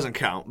 why not? It doesn't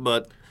count,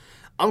 but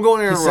I'm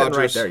going Aaron Rodgers.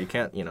 Right there. You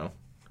can't,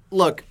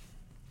 Look,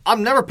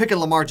 I'm never picking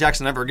Lamar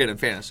Jackson ever again in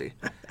fantasy.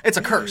 It's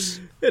a curse.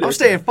 I'm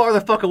staying far the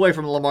fuck away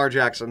from Lamar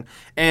Jackson.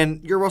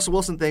 And your Russell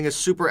Wilson thing is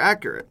super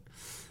accurate.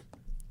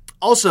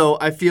 Also,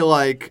 I feel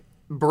like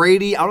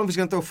Brady, I don't know if he's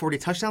going to throw 40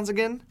 touchdowns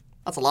again.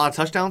 That's a lot of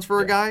touchdowns for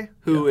a guy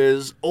who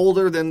is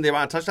older than the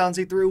amount of touchdowns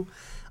he threw.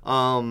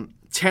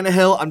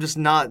 Tannehill, I'm just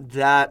not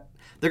that.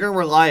 They're going to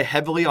rely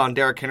heavily on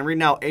Derrick Henry.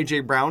 Now,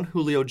 A.J. Brown,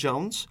 Julio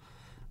Jones.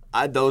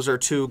 Those are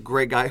two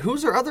great guys.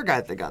 Who's their other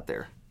guy that they got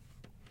there?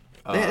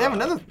 They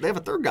have a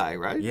third guy,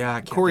 right? Yeah,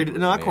 I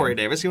can't Corey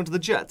Davis. He went to the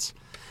Jets.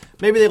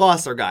 Maybe they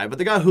lost their guy, but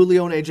they got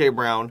Julio and A.J.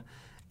 Brown,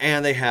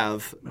 and they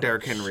have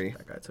Derrick Henry.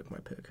 That guy took my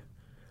pick.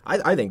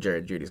 I think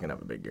Jared Judy's going to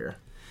have a big year.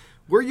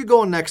 Where are you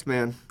going next,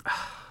 man?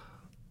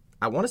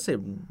 I want to say,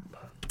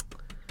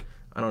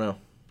 I don't know.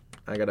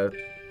 I got to,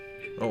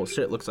 oh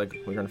shit, looks like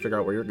we're going to figure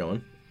out where you're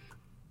going.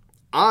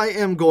 I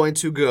am going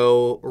to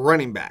go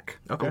running back.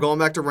 Okay. I'm going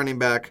back to running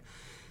back.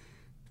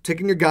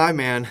 Taking your guy,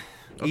 man.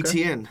 Okay.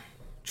 Etienne.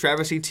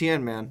 Travis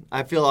Etienne, man.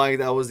 I feel like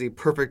that was the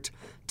perfect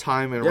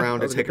time and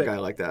round to take a guy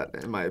like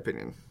that, in my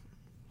opinion.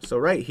 So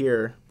right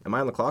here, am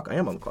I on the clock? I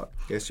am on the clock.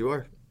 Yes, you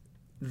are.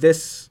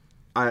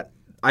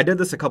 I did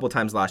this a couple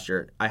times last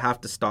year. I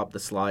have to stop the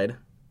slide.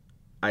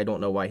 I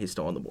don't know why he's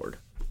still on the board.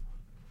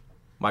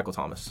 Michael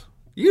Thomas.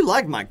 You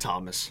like Mike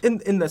Thomas. In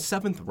the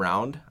 7th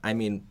round, I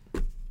mean,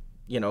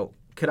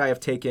 could I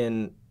have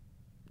taken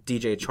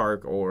DJ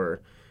Chark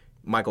or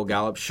Michael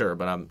Gallup? Sure,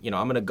 but I'm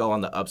going to go on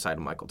the upside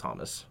of Michael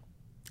Thomas.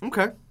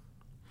 Okay.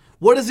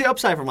 What is the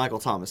upside for Michael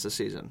Thomas this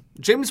season?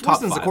 James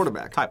Winston's the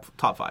quarterback.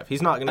 Top 5.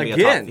 He's not going to be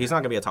he's not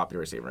going to be a top 3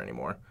 receiver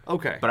anymore.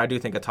 Okay. But I do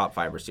think a top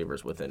 5 receiver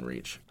is within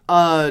reach.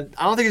 I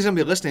don't think he's going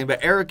to be listening, but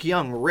Eric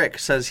Young, Rick,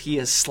 says he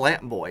is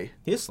slant boy.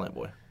 He is slant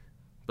boy.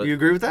 But you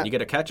agree with that? You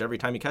get a catch every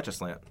time you catch a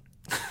slant.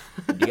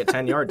 You get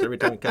 10 yards every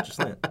time you catch a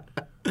slant.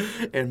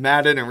 In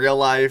Madden, in real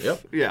life.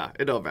 Yep. Yeah,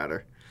 it don't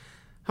matter.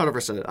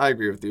 100%. I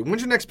agree with you.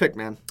 When's your next pick,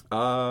 man?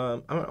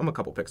 I'm a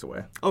couple picks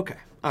away. Okay.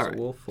 All right.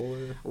 Will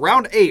Fuller.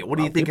 Round 8. What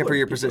are you thinking for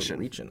your position?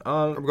 Reaching.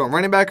 I'm going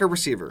running back or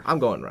receiver? I'm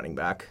going running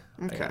back.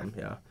 Okay.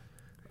 Yeah.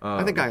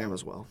 I think I am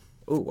as well.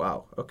 Oh,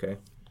 wow. Okay.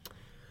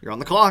 You're on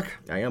the clock.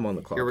 I am on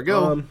the clock. Here we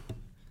go.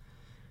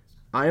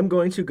 I am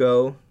going to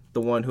go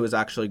the one who is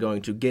actually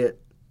going to get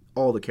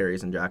all the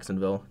carries in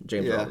Jacksonville,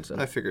 James Robinson.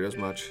 I figured as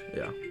much.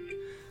 Yeah.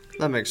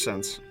 That makes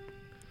sense.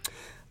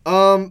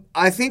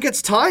 I think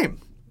it's time.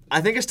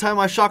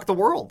 I shock the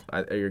world.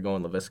 You're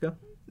going LaVisca?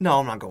 No,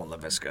 I'm not going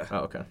LaVisca. Oh,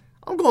 okay.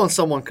 I'm going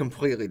someone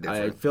completely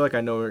different. I feel like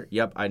I know her.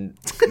 Yep.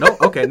 No,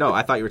 okay, no.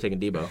 I thought you were taking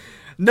Debo.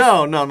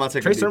 No, I'm not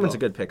taking Trey Debo. Sermon's a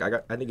good pick. I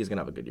think he's going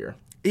to have a good year.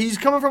 He's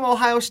coming from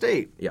Ohio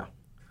State. Yeah.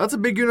 That's a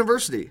big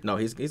university. No,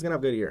 he's going to have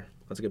a good year.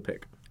 That's a good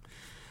pick.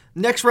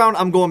 Next round,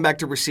 I'm going back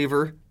to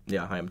receiver.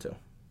 Yeah, I am too.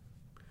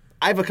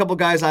 I have a couple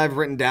guys I've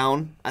written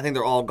down. I think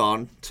they're all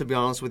gone, to be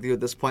honest with you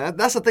at this point.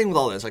 That's the thing with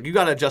all this. Like, you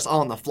got to adjust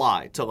on the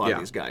fly to a lot of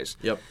these guys.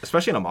 Yep.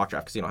 Especially in a mock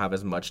draft because you don't have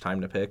as much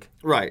time to pick.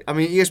 Right. I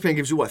mean, ESPN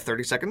gives you,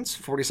 30 seconds?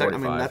 40 seconds?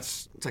 45. I mean,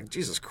 it's like,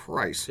 Jesus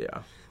Christ.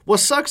 Yeah. What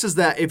sucks is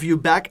that if you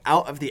back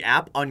out of the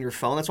app on your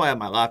phone, that's why I have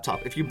my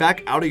laptop. If you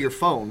back out of your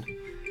phone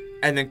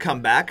and then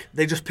come back,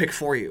 they just pick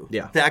for you.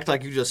 Yeah. They act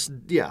like you just,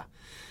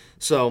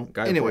 So,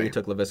 Anyway. You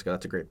took LaVisca.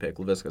 That's a great pick.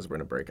 LaVisca's going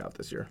to break out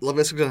this year.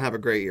 LaVisca's going to have a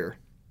great year.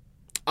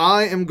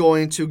 I am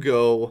going to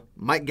go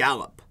Mike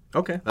Gallup.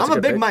 Okay. I'm a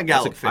big Mike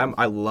Gallup fan.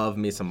 I love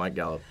me some Mike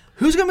Gallup.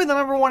 Who's going to be the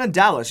number one in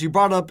Dallas? You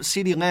brought up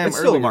CeeDee Lamb It's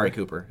earlier. still Amari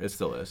Cooper. It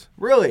still is.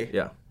 Really?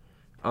 Yeah.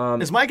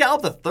 Is Mike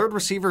Gallup the third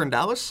receiver in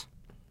Dallas?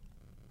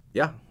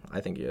 Yeah,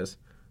 I think he is.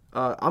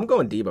 I'm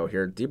going Debo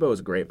here. Debo is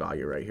great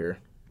value right here.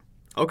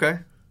 Okay.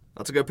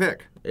 That's a good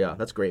pick. Yeah,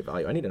 that's great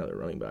value. I need another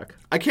running back.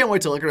 I can't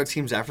wait to look at our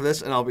teams after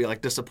this, and I'll be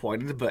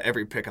disappointed, but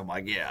every pick I'm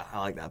like, yeah, I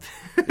like that.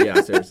 Yeah,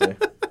 seriously.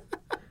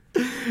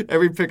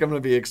 Every pick I'm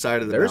going to be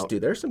excited about.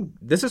 There's some.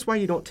 This is why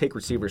you don't take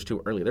receivers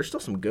too early. There's still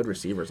some good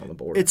receivers on the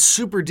board. It's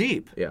super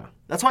deep. Yeah.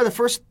 That's why the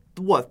first,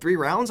 3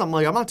 rounds, I'm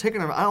like, I'm not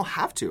taking them. I don't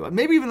have to.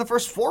 Maybe even the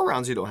first 4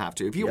 rounds you don't have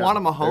to. If you want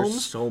a Mahomes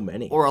there's so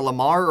many. or a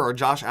Lamar or a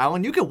Josh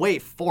Allen, you can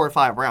wait 4 or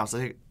 5 rounds to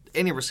take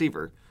any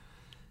receiver.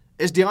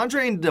 Is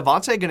DeAndre and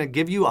Devontae going to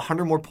give you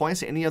 100 more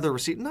points than any other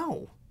receiver?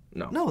 No.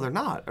 No, they're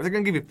not. Are they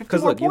going to give you 50 more points?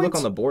 Because look, you look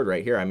on the board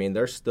right here. I mean,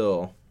 they're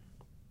still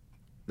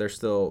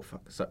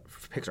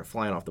picks are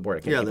flying off the board.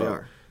 I can't keep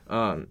up.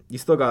 Are. You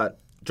still got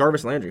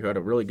Jarvis Landry, who had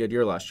a really good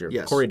year last year.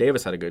 Yes. Corey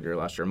Davis had a good year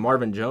last year.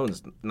 Marvin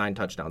Jones, 9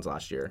 touchdowns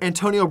last year.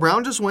 Antonio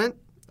Brown just went.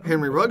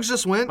 Henry Ruggs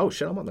just went. Oh,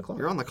 shit, I'm on the clock.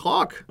 You're on the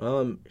clock.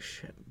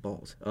 Shit,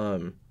 balls.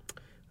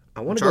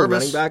 I want to go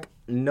running back.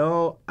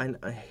 No, I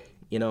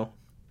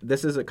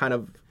this is a kind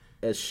of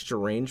a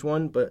strange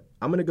one, but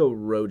I'm going to go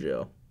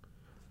Rojo.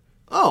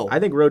 Oh. I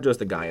think Rojo's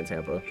the guy in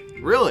Tampa.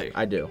 Really?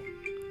 I do.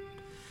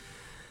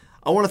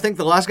 I want to thank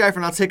the last guy for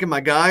not taking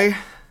my guy.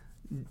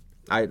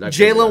 I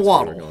Jalen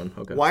Waddle,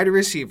 okay. wide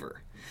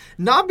receiver.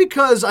 Not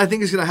because I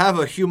think he's going to have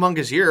a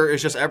humongous year.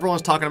 It's just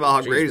everyone's talking about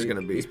how great he's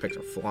going to be. These picks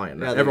are flying.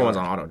 Yeah, everyone's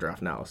on auto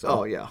draft now. So.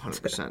 Oh, yeah,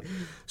 100%.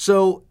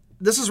 So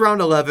this is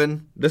round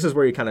 11. This is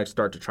where you kind of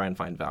start to try and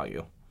find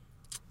value.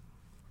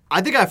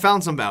 I think I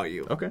found some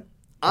value. Okay.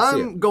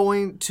 I'm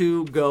going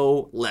to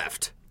go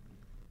left.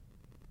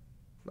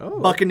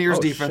 Buccaneers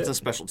defense shit. and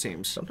special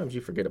teams. Sometimes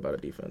you forget about a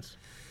defense.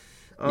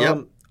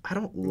 Yep. I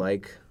don't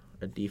like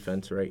a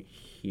defense right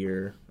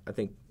here. I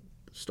think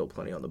still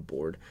plenty on the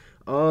board.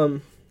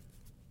 Let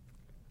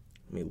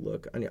me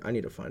look. I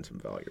need to find some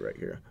value right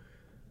here.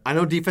 I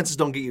know defenses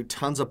don't get you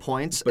tons of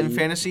points in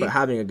fantasy. But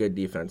having a good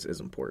defense is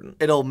important.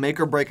 It'll make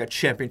or break a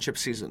championship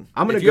season.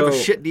 If you have a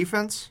shit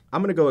defense,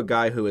 I'm going to go a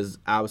guy who is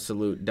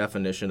absolute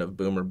definition of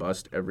boom or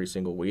bust every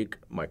single week,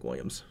 Mike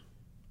Williams.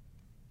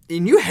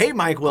 And you hate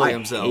Mike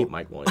Williams, though. I hate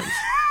Mike Williams.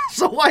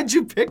 So why'd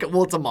you pick it?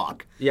 Well, it's a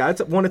mock. Yeah, it's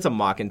a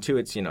mock, and 2,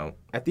 it's,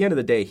 at the end of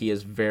the day, he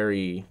is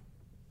very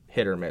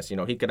hit or miss.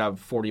 He could have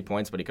 40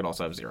 points, but he could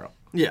also have 0.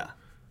 Yeah.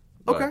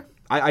 But okay.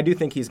 I do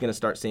think he's going to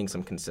start seeing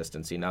some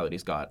consistency now that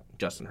he's got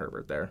Justin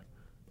Herbert there.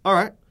 All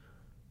right.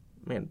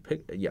 Man,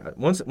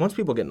 once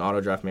people get an auto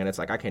draft, man, it's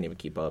like I can't even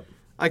keep up.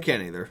 I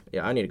can't either.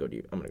 Yeah, I need to go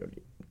I'm going to go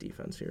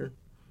defense here.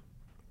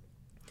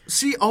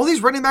 See, all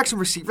these running backs and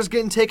receivers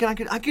getting taken,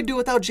 I could do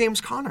without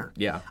James Conner.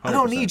 Yeah, 100%. I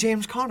don't need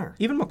James Conner.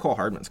 Even McCall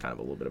Hardman's kind of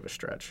a little bit of a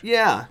stretch.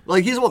 Yeah.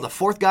 Like, he's, the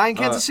 4th guy in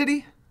Kansas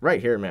City? Right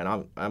here,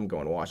 man, I'm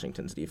going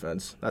Washington's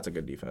defense. That's a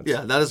good defense.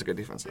 Yeah, that is a good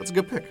defense. That's a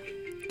good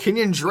pick.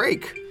 Kenyon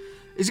Drake.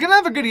 Is he going to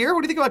have a good year?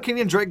 What do you think about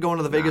Kenyon Drake going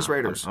to the Vegas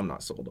Raiders? I'm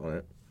not sold on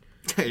it.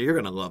 Hey, you're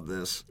going to love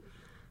this.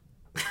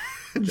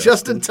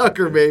 Justin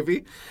Tucker,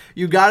 baby.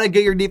 You got to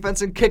get your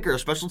defense and kicker.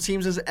 Special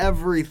teams is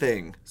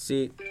everything.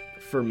 See,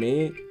 for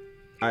me,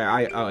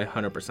 I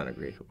 100%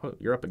 agree. Oh,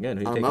 you're up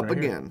again. I'm up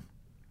again.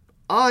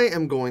 I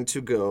am going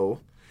to go.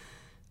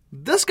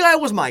 This guy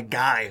was my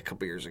guy a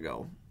couple years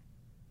ago.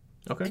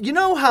 Okay. You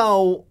know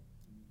how.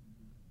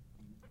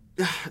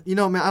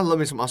 Man, I love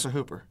me some Austin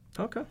Hooper.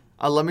 Okay.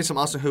 I love me some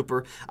Austin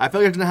Hooper. I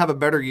feel like he's going to have a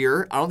better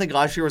year. I don't think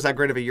last year was that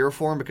great of a year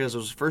for him because it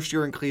was his first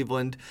year in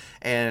Cleveland,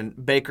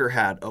 and Baker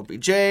had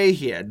OBJ,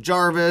 he had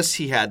Jarvis,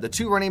 he had the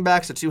 2 running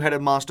backs, the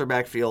 2-headed monster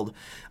backfield.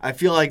 I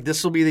feel like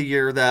this will be the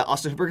year that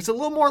Austin Hooper gets a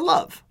little more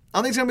love. I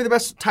don't think he's going to be the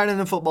best tight end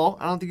in football.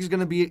 I don't think he's going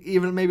to be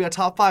even maybe a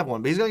top 5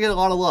 one, but he's going to get a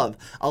lot of love.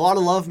 A lot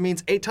of love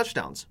means 8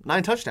 touchdowns,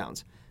 9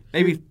 touchdowns,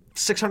 maybe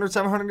 600,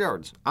 700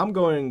 yards. I'm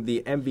going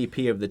the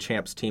MVP of the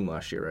champs team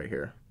last year right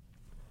here.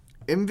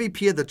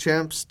 MVP of the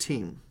champs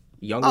team.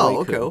 Young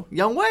Oh, Wei okay.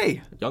 Young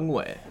Wei. Young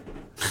Wei.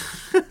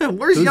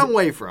 Where's Young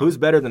Wei from? Who's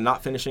better than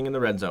not finishing in the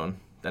red zone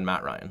than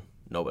Matt Ryan?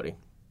 Nobody.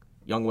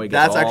 Young Wei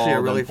gets That's all actually a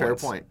them really fair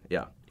points. point.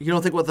 Yeah. You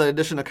don't think with the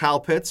addition of Kyle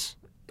Pitts,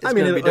 it's I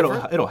mean, going to be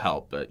different? it'll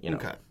help, but,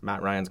 Okay.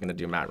 Matt Ryan's going to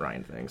do Matt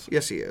Ryan things.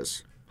 Yes, he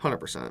is.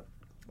 100%.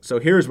 So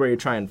here's where you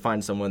try and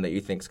find someone that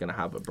you think is going to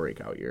have a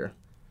breakout year.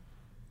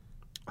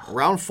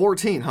 Round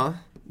 14, huh?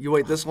 You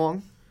wait this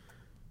long?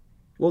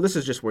 Well, this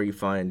is just where you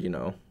find,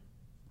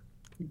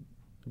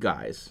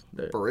 guys.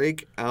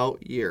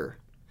 Breakout year.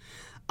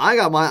 I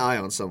got my eye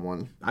on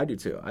someone. I do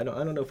too. I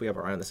don't know if we have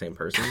our eye on the same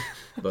person,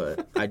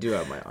 but I do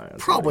have my eye on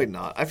Probably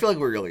somebody. not. I feel like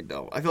we really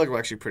don't. I feel like we're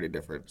actually pretty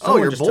different.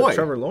 Someone your just boy. took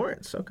Trevor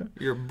Lawrence. Okay.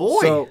 Your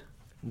boy. So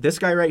this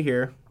guy right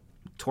here,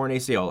 torn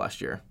ACL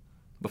last year.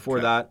 Before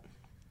that,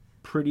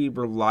 pretty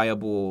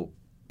reliable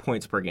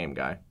points per game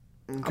guy.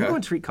 Okay. I'm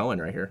going Tariq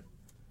Cohen right here.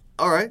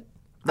 All right.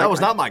 That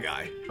was not my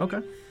guy.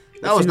 Okay.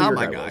 That was not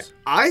my guy.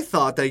 I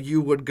thought that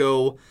you would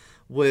go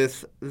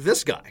with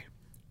this guy.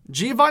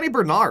 Giovanni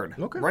Bernard,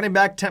 running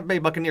back, Tampa Bay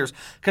Buccaneers.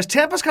 Because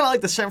Tampa's kind of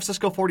like the San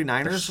Francisco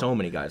 49ers. There's so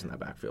many guys in that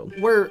backfield.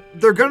 Where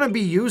they're going to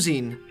be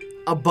using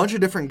a bunch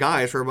of different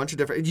guys for a bunch of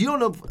different... You don't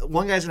know if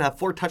one guy's going to have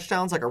 4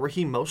 touchdowns like a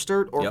Raheem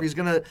Mostert or if he's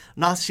going to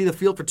not see the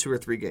field for 2 or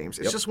 3 games.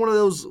 It's just one of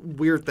those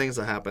weird things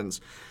that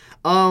happens.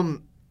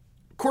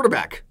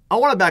 Quarterback. I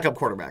want a backup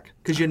quarterback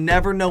because you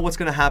never know what's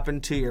going to happen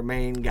to your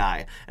main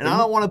guy. And I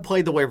don't want to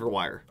play the waiver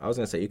wire. I was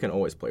going to say, you can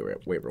always play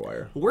waiver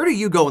wire. Where do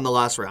you go in the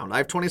last round? I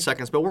have 20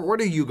 seconds, but where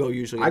do you go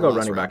usually? I go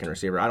running back and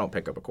receiver. I don't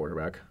pick up a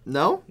quarterback.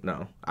 No?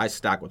 No. I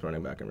stack with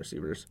running back and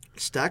receivers.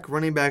 Stack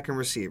running back and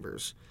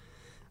receivers.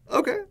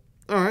 Okay.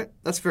 All right.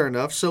 That's fair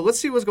enough. So let's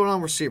see what's going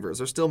on with receivers.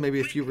 There's still maybe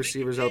a few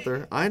receivers out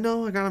there. I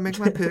know. I got to make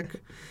my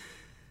pick.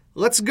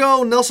 Let's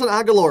go Nelson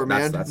Aguilar,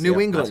 man. New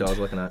England. That's what I was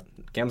looking at.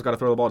 Cam's got to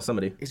throw the ball to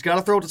somebody. He's got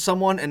to throw it to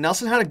someone, and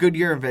Nelson had a good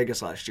year in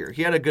Vegas last year.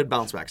 He had a good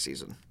bounce-back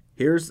season.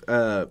 Here's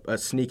a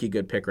sneaky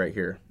good pick right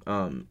here.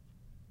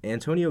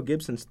 Antonio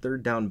Gibson's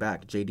third down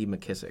back, J.D.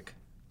 McKissick.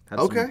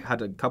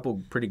 Had a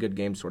couple pretty good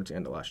games towards the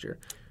end of last year.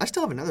 I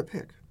still have another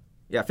pick.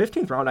 Yeah,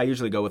 15th round, I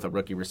usually go with a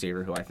rookie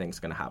receiver who I think is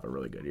going to have a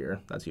really good year.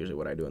 That's usually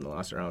what I do in the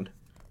last round.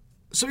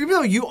 So even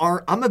though you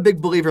aren't, I'm a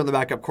big believer in the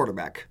backup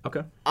quarterback.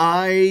 Okay.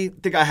 I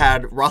think I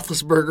had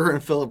Roethlisberger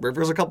and Phillip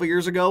Rivers a couple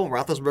years ago.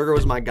 Roethlisberger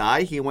was my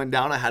guy. He went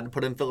down. I had to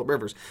put in Phillip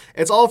Rivers.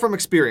 It's all from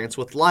experience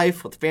with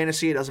life, with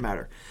fantasy. It doesn't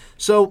matter.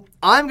 So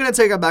I'm going to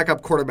take a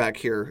backup quarterback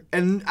here,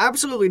 and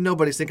absolutely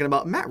nobody's thinking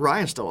about Matt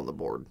Ryan still on the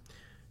board.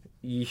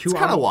 It's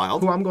kind of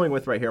wild. Who I'm going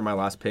with right here, my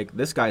last pick,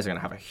 this guy's going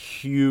to have a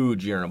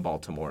huge year in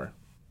Baltimore.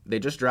 They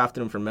just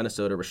drafted him from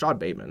Minnesota. Rashad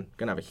Bateman,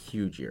 going to have a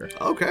huge year.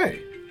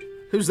 Okay.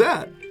 Who's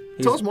that?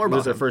 Tell us more about him. He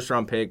was their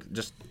first-round pick.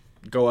 Just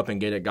go up and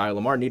get a guy.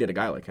 Lamar needed a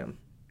guy like him.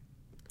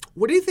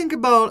 What do you think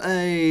about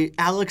a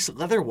Alex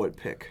Leatherwood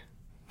pick?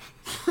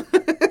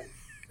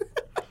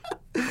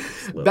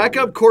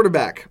 Backup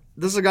quarterback.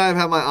 This is a guy I've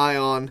had my eye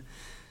on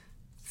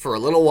for a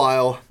little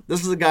while.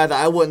 This is a guy that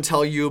I wouldn't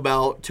tell you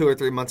about 2 or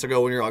 3 months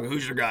ago when you're like,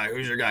 who's your guy?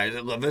 Who's your guy? Is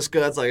it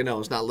LaVisca? It's like, no,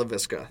 it's not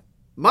LaVisca.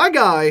 My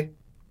guy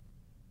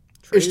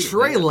is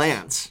Trey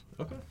Lance.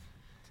 Okay.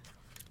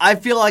 I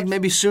feel like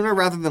maybe sooner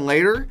rather than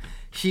later,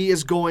 he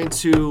is going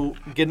to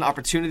get an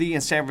opportunity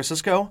in San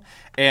Francisco,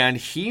 and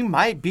he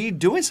might be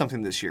doing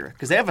something this year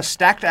because they have a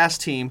stacked-ass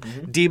team.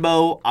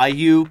 Debo,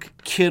 Ayuk,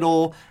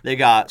 Kittle, they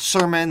got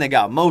Sermon, they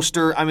got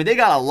Mostert. I mean, they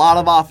got a lot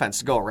of offense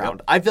to go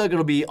around. I feel like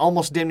it'll be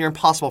almost damn near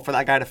impossible for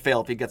that guy to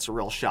fail if he gets a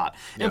real shot.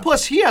 And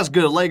plus, he has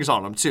good legs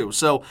on him, too.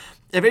 So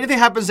if anything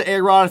happens to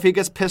A-Rod, if he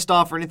gets pissed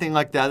off or anything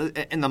like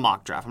that in the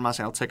mock draft, I'm not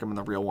saying I'll take him in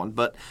the real one,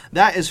 but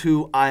that is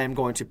who I am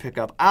going to pick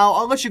up.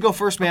 I'll let you go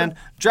first, man.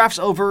 Draft's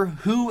over.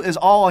 Who is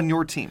all on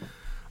your team?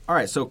 All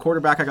right, so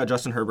quarterback, I got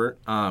Justin Herbert.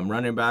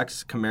 Running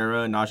backs,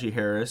 Kamara, Najee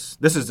Harris.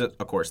 This is, of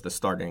course, the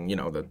starting,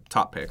 the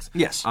top picks.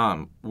 Yes.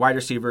 Wide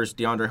receivers,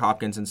 DeAndre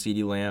Hopkins and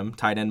CeeDee Lamb.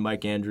 Tight end,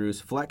 Mike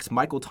Andrews. Flex,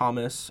 Michael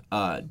Thomas.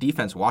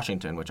 Defense,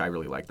 Washington, which I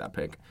really like that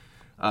pick.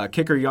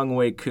 Kicker,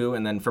 Younghoe Koo.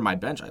 And then for my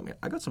bench,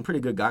 I got some pretty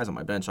good guys on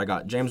my bench. I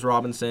got James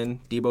Robinson,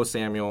 Debo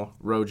Samuel,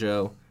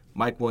 Rojo,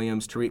 Mike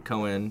Williams, Tariq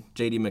Cohen,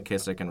 J.D.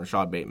 McKissick, and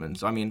Rashad Bateman.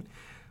 So,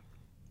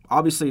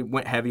 obviously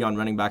went heavy on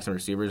running backs and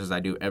receivers as I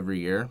do every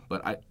year,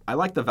 but I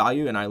like the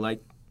value and I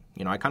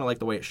kind of like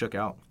the way it shook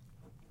out.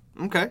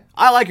 Okay.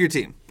 I like your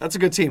team. That's a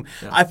good team.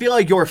 Yeah. I feel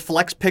like your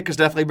flex pick is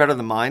definitely better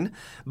than mine,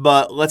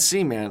 but let's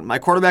see, man. My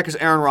quarterback is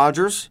Aaron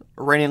Rodgers,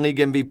 reigning league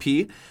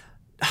MVP.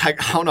 I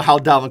don't know how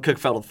Dalvin Cook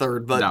fell to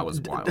third, but that was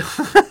wild.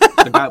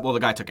 The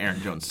guy took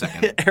Aaron Jones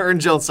second. Aaron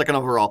Jones second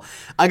overall.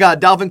 I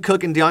got Dalvin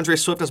Cook and DeAndre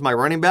Swift as my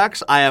running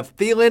backs. I have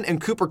Thielen and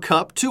Cooper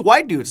Kupp, 2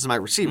 white dudes as my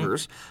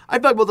receivers. I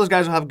feel like both those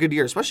guys will have a good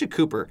year, especially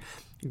Cooper.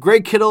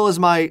 George Kittle is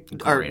my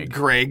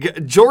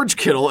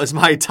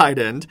tight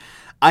end.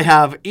 I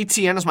have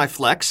ETN as my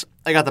flex.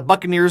 I got the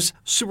Buccaneers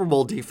Super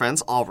Bowl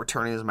defense, all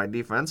returning as my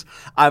defense.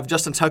 I have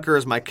Justin Tucker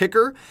as my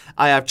kicker.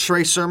 I have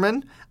Trey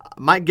Sermon,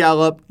 Mike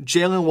Gallup,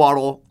 Jalen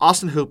Waddle,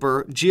 Austin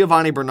Hooper,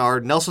 Giovanni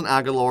Bernard, Nelson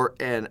Aguilar,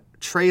 and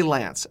Trey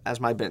Lance as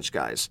my bench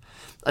guys.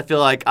 I feel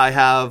like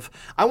I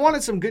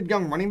wanted some good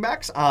young running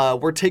backs.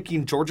 We're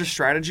taking Georgia's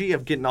strategy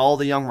of getting all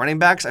the young running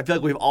backs. I feel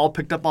like we've all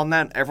picked up on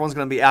that. Everyone's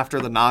going to be after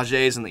the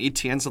Najees and the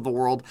ETNs of the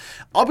world.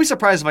 I'll be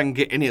surprised if I can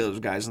get any of those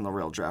guys in the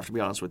real draft, to be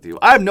honest with you.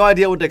 I have no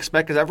idea what to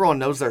expect because everyone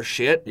knows their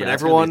shit. Yeah, but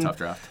it's going to be a tough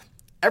draft.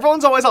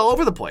 Everyone's always all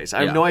over the place.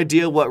 I have no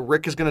idea what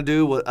Rick is going to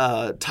do, what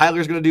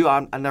Tyler's going to do.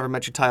 I never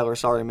met you, Tyler.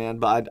 Sorry, man,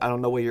 but I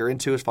don't know what you're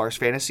into as far as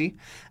fantasy.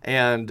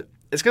 And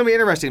it's going to be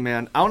interesting,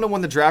 man. I don't know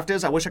when the draft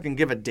is. I wish I can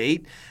give a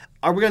date.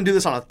 Are we going to do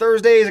this on a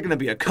Thursday? Is it going to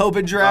be a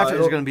COVID draft?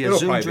 Is it going to be a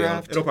Zoom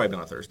draft? It'll probably be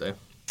on a Thursday.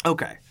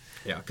 Okay.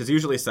 Yeah, because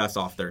usually Seth's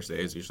off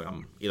Thursdays. Usually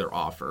I'm either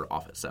off or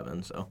off at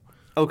 7, so.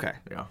 Okay.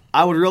 Yeah.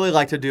 I would really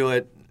like to do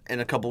it in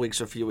a couple weeks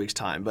or a few weeks'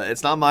 time, but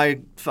it's not my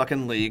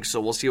fucking league,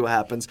 so we'll see what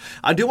happens.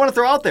 I do want to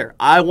throw out there,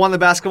 I won the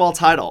basketball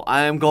title.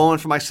 I am going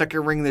for my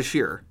second ring this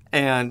year,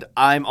 and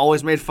I'm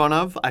always made fun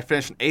of. I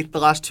finished in 8th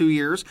the last 2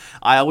 years.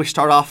 I always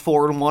start off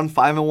 4-1,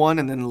 5-1,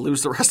 and then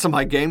lose the rest of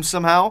my games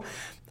somehow.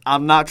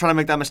 I'm not trying to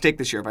make that mistake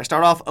this year. If I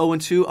start off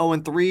 0-2,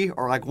 0-3,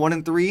 or like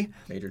 1-3,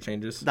 major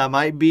changes. That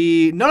might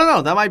be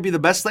no. That might be the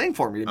best thing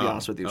for me, to be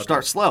honest with you. Okay.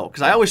 Start slow,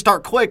 because I always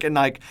start quick, and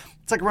like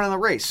it's like running a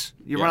race.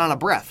 You run out of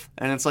breath,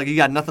 and it's like you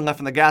got nothing left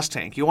in the gas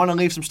tank. You want to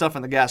leave some stuff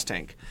in the gas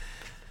tank.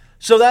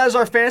 So that is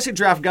our fantasy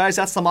draft, guys.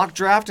 That's the mock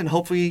draft, and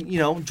hopefully,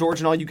 George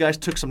and all you guys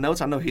took some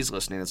notes. I know he's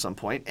listening at some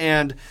point,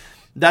 and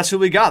that's who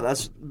we got.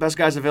 That's the best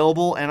guys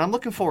available, and I'm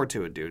looking forward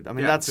to it, dude. I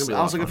mean, I was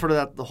looking forward to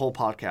that the whole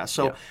podcast.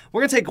 So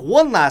we're going to take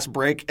one last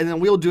break, and then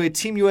we'll do a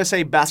Team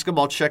USA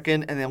basketball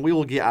check-in, and then we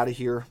will get out of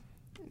here.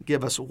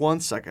 Give us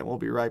 1 second. We'll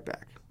be right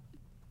back.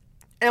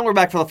 And we're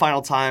back for the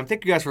final time.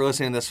 Thank you guys for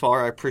listening this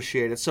far. I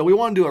appreciate it. So we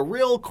want to do a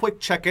real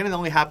quick check-in. It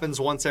only happens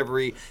once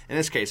every, in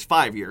this case,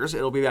 5 years.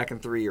 It'll be back in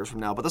 3 years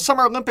from now. But the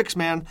Summer Olympics,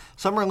 man.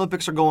 Summer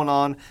Olympics are going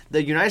on.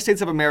 The United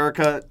States of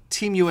America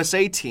Team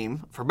USA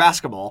team for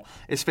basketball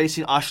is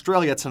facing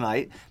Australia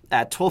tonight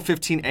at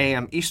 12:15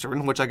 a.m.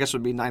 Eastern, which I guess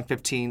would be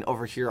 9:15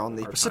 over here on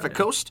the Pacific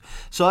Coast.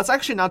 So that's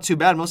actually not too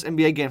bad. Most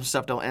NBA games and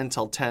stuff don't end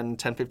until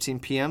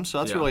 10:15 p.m., so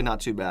that's really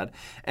not too bad.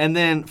 And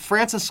then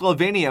France and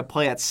Slovenia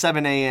play at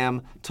 7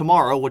 a.m.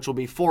 tomorrow, which will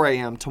be 4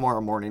 a.m. tomorrow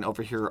morning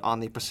over here on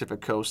the Pacific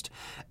Coast.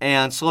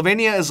 And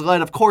Slovenia is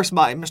led, of course,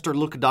 by Mr.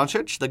 Luka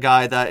Doncic, the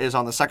guy that is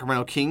on the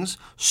Sacramento Kings,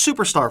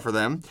 superstar for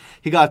them.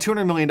 He got a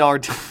 $200 million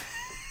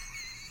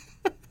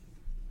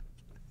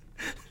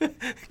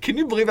Can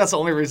you believe that's the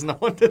only reason I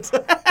wanted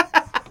to?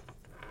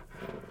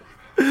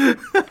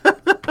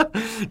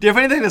 Do you have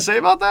anything to say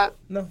about that?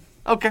 No.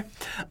 Okay.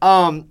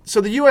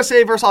 So the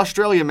USA versus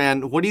Australia,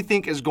 man, what do you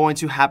think is going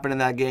to happen in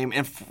that game?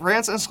 And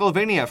France and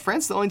Slovenia.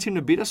 France the only team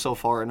to beat us so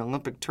far in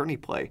Olympic tourney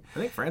play. I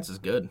think France is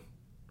good.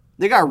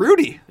 They got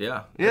Rudy.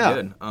 Yeah.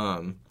 Good.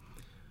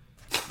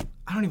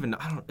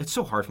 It's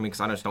so hard for me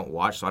because I just don't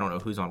watch, so I don't know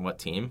who's on what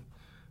team.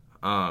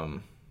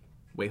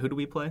 Wait, who do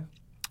we play?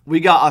 We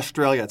got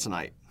Australia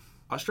tonight.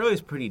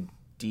 Australia's pretty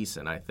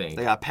decent, I think.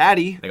 They got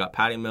Patty. They got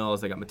Patty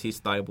Mills. They got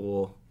Matisse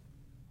Thybulle.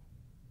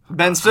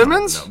 Ben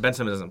Simmons? No, Ben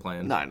Simmons isn't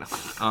playing. No, I know.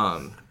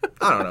 I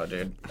don't know,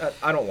 dude.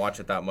 I don't watch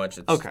it that much.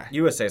 Okay.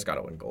 USA's got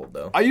to win gold,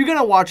 though. Are you going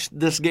to watch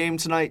this game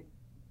tonight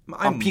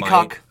on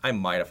Peacock? I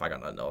might if I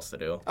got nothing else to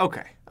do.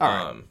 Okay. All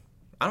right.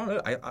 I don't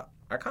know.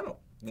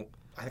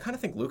 I kind of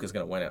think Luka's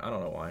going to win it. I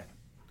don't know why.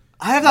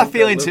 I have that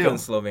feeling, too. Luka in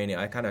Slovenia.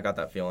 I kind of got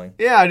that feeling.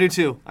 Yeah, I do,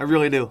 too. I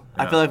really do.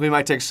 Yeah. I feel like we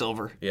might take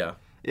silver. Yeah.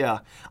 Yeah.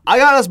 I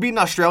got us beating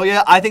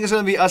Australia. I think it's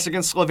going to be us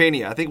against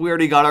Slovenia. I think we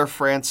already got our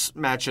France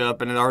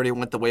matchup, and it already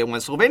went the way it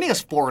went.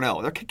 Slovenia's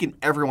 4-0. They're kicking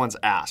everyone's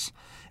ass.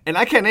 And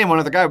I can't name one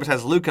other guy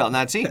besides Luka on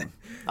that team.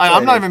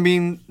 I'm not even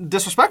being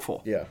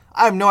disrespectful. Yeah.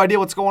 I have no idea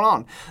what's going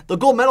on. The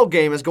gold medal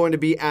game is going to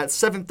be at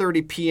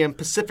 7:30 p.m.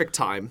 Pacific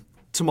time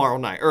tomorrow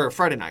night, or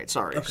Friday night,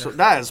 sorry. Okay. So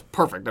that is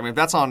perfect. I mean, if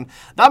that's on,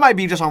 that might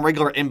be just on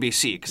regular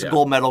NBC, because the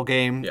gold medal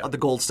game, the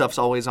gold stuff's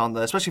always on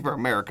especially for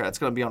America, it's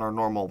going to be on our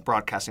normal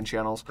broadcasting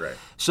channels. Right.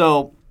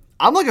 So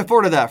I'm looking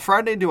forward to that.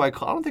 Friday, I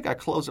don't think I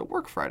close at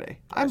work Friday.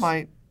 Nice. I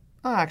might.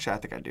 Actually, I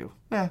think I do.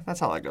 Yeah,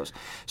 that's how that goes.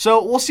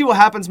 So we'll see what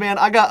happens, man.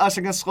 I got us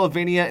against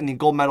Slovenia in the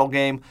gold medal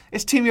game.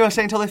 It's Team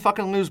USA until they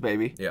fucking lose,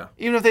 baby. Yeah.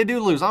 Even if they do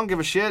lose, I don't give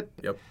a shit.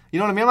 Yep. You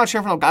know what I mean? I'm not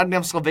cheering for no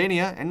goddamn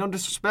Slovenia, and no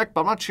disrespect,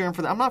 but I'm not cheering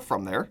for them. I'm not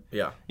from there.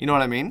 Yeah. You know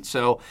what I mean?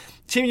 So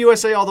Team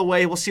USA all the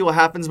way. We'll see what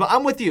happens. But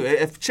I'm with you.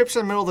 If Chip's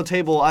in the middle of the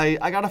table, I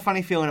got a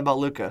funny feeling about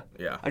Luka.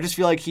 Yeah. I just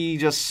feel like he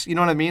just, you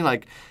know what I mean?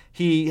 Like,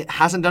 he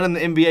hasn't done it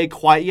in the NBA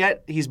quite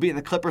yet. He's beaten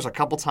the Clippers a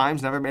couple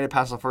times, never made it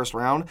past the first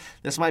round.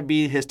 This might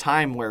be his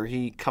time where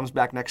he comes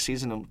back next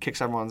season and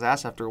kicks everyone's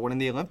ass after winning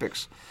the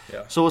Olympics.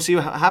 Yeah. So we'll see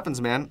what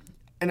happens, man.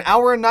 An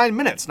hour and 9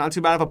 minutes. Not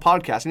too bad of a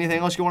podcast. Anything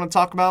else you want to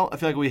talk about? I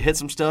feel like we hit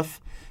some stuff.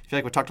 I feel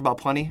like we talked about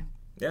plenty.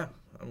 Yeah,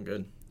 I'm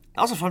good.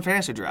 That was a fun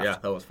fantasy draft. Yeah,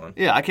 that was fun.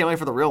 Yeah, I can't wait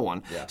for the real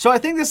one. Yeah. So I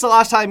think this is the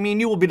last time me and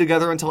you will be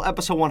together until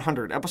episode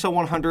 100. Episode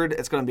 100,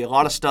 it's going to be a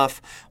lot of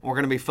stuff. We're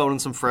going to be phoning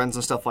some friends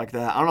and stuff like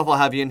that. I don't know if I'll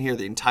have you in here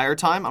the entire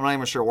time. I'm not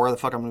even sure where the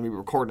fuck I'm going to be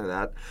recording it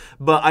at.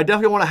 But I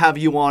definitely want to have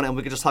you on, and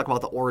we can just talk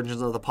about the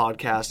origins of the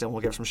podcast, and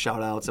we'll give some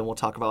shout-outs, and we'll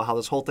talk about how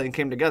this whole thing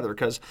came together.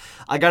 Because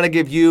I got to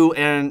give you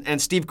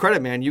and Steve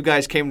credit, man. You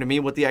guys came to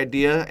me with the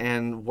idea,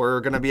 and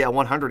we're going to be at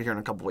 100 here in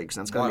a couple weeks,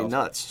 and it's going to be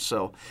nuts.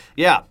 So,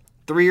 yeah.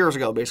 3 years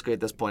ago, basically, at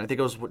this point. I think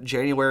it was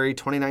January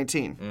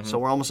 2019. Mm-hmm. So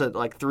we're almost at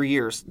like 3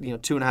 years,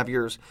 2.5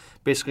 years,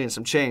 basically, and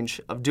some change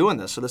of doing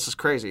this. So this is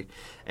crazy.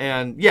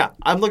 And yeah,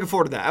 I'm looking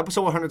forward to that.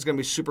 Episode 100 is going to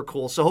be super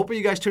cool. So hopefully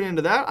you guys tune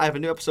into that. I have a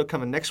new episode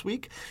coming next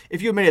week.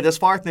 If you made it this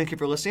far, thank you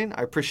for listening.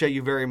 I appreciate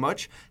you very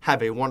much.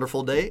 Have a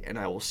wonderful day, and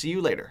I will see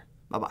you later.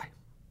 Bye-bye.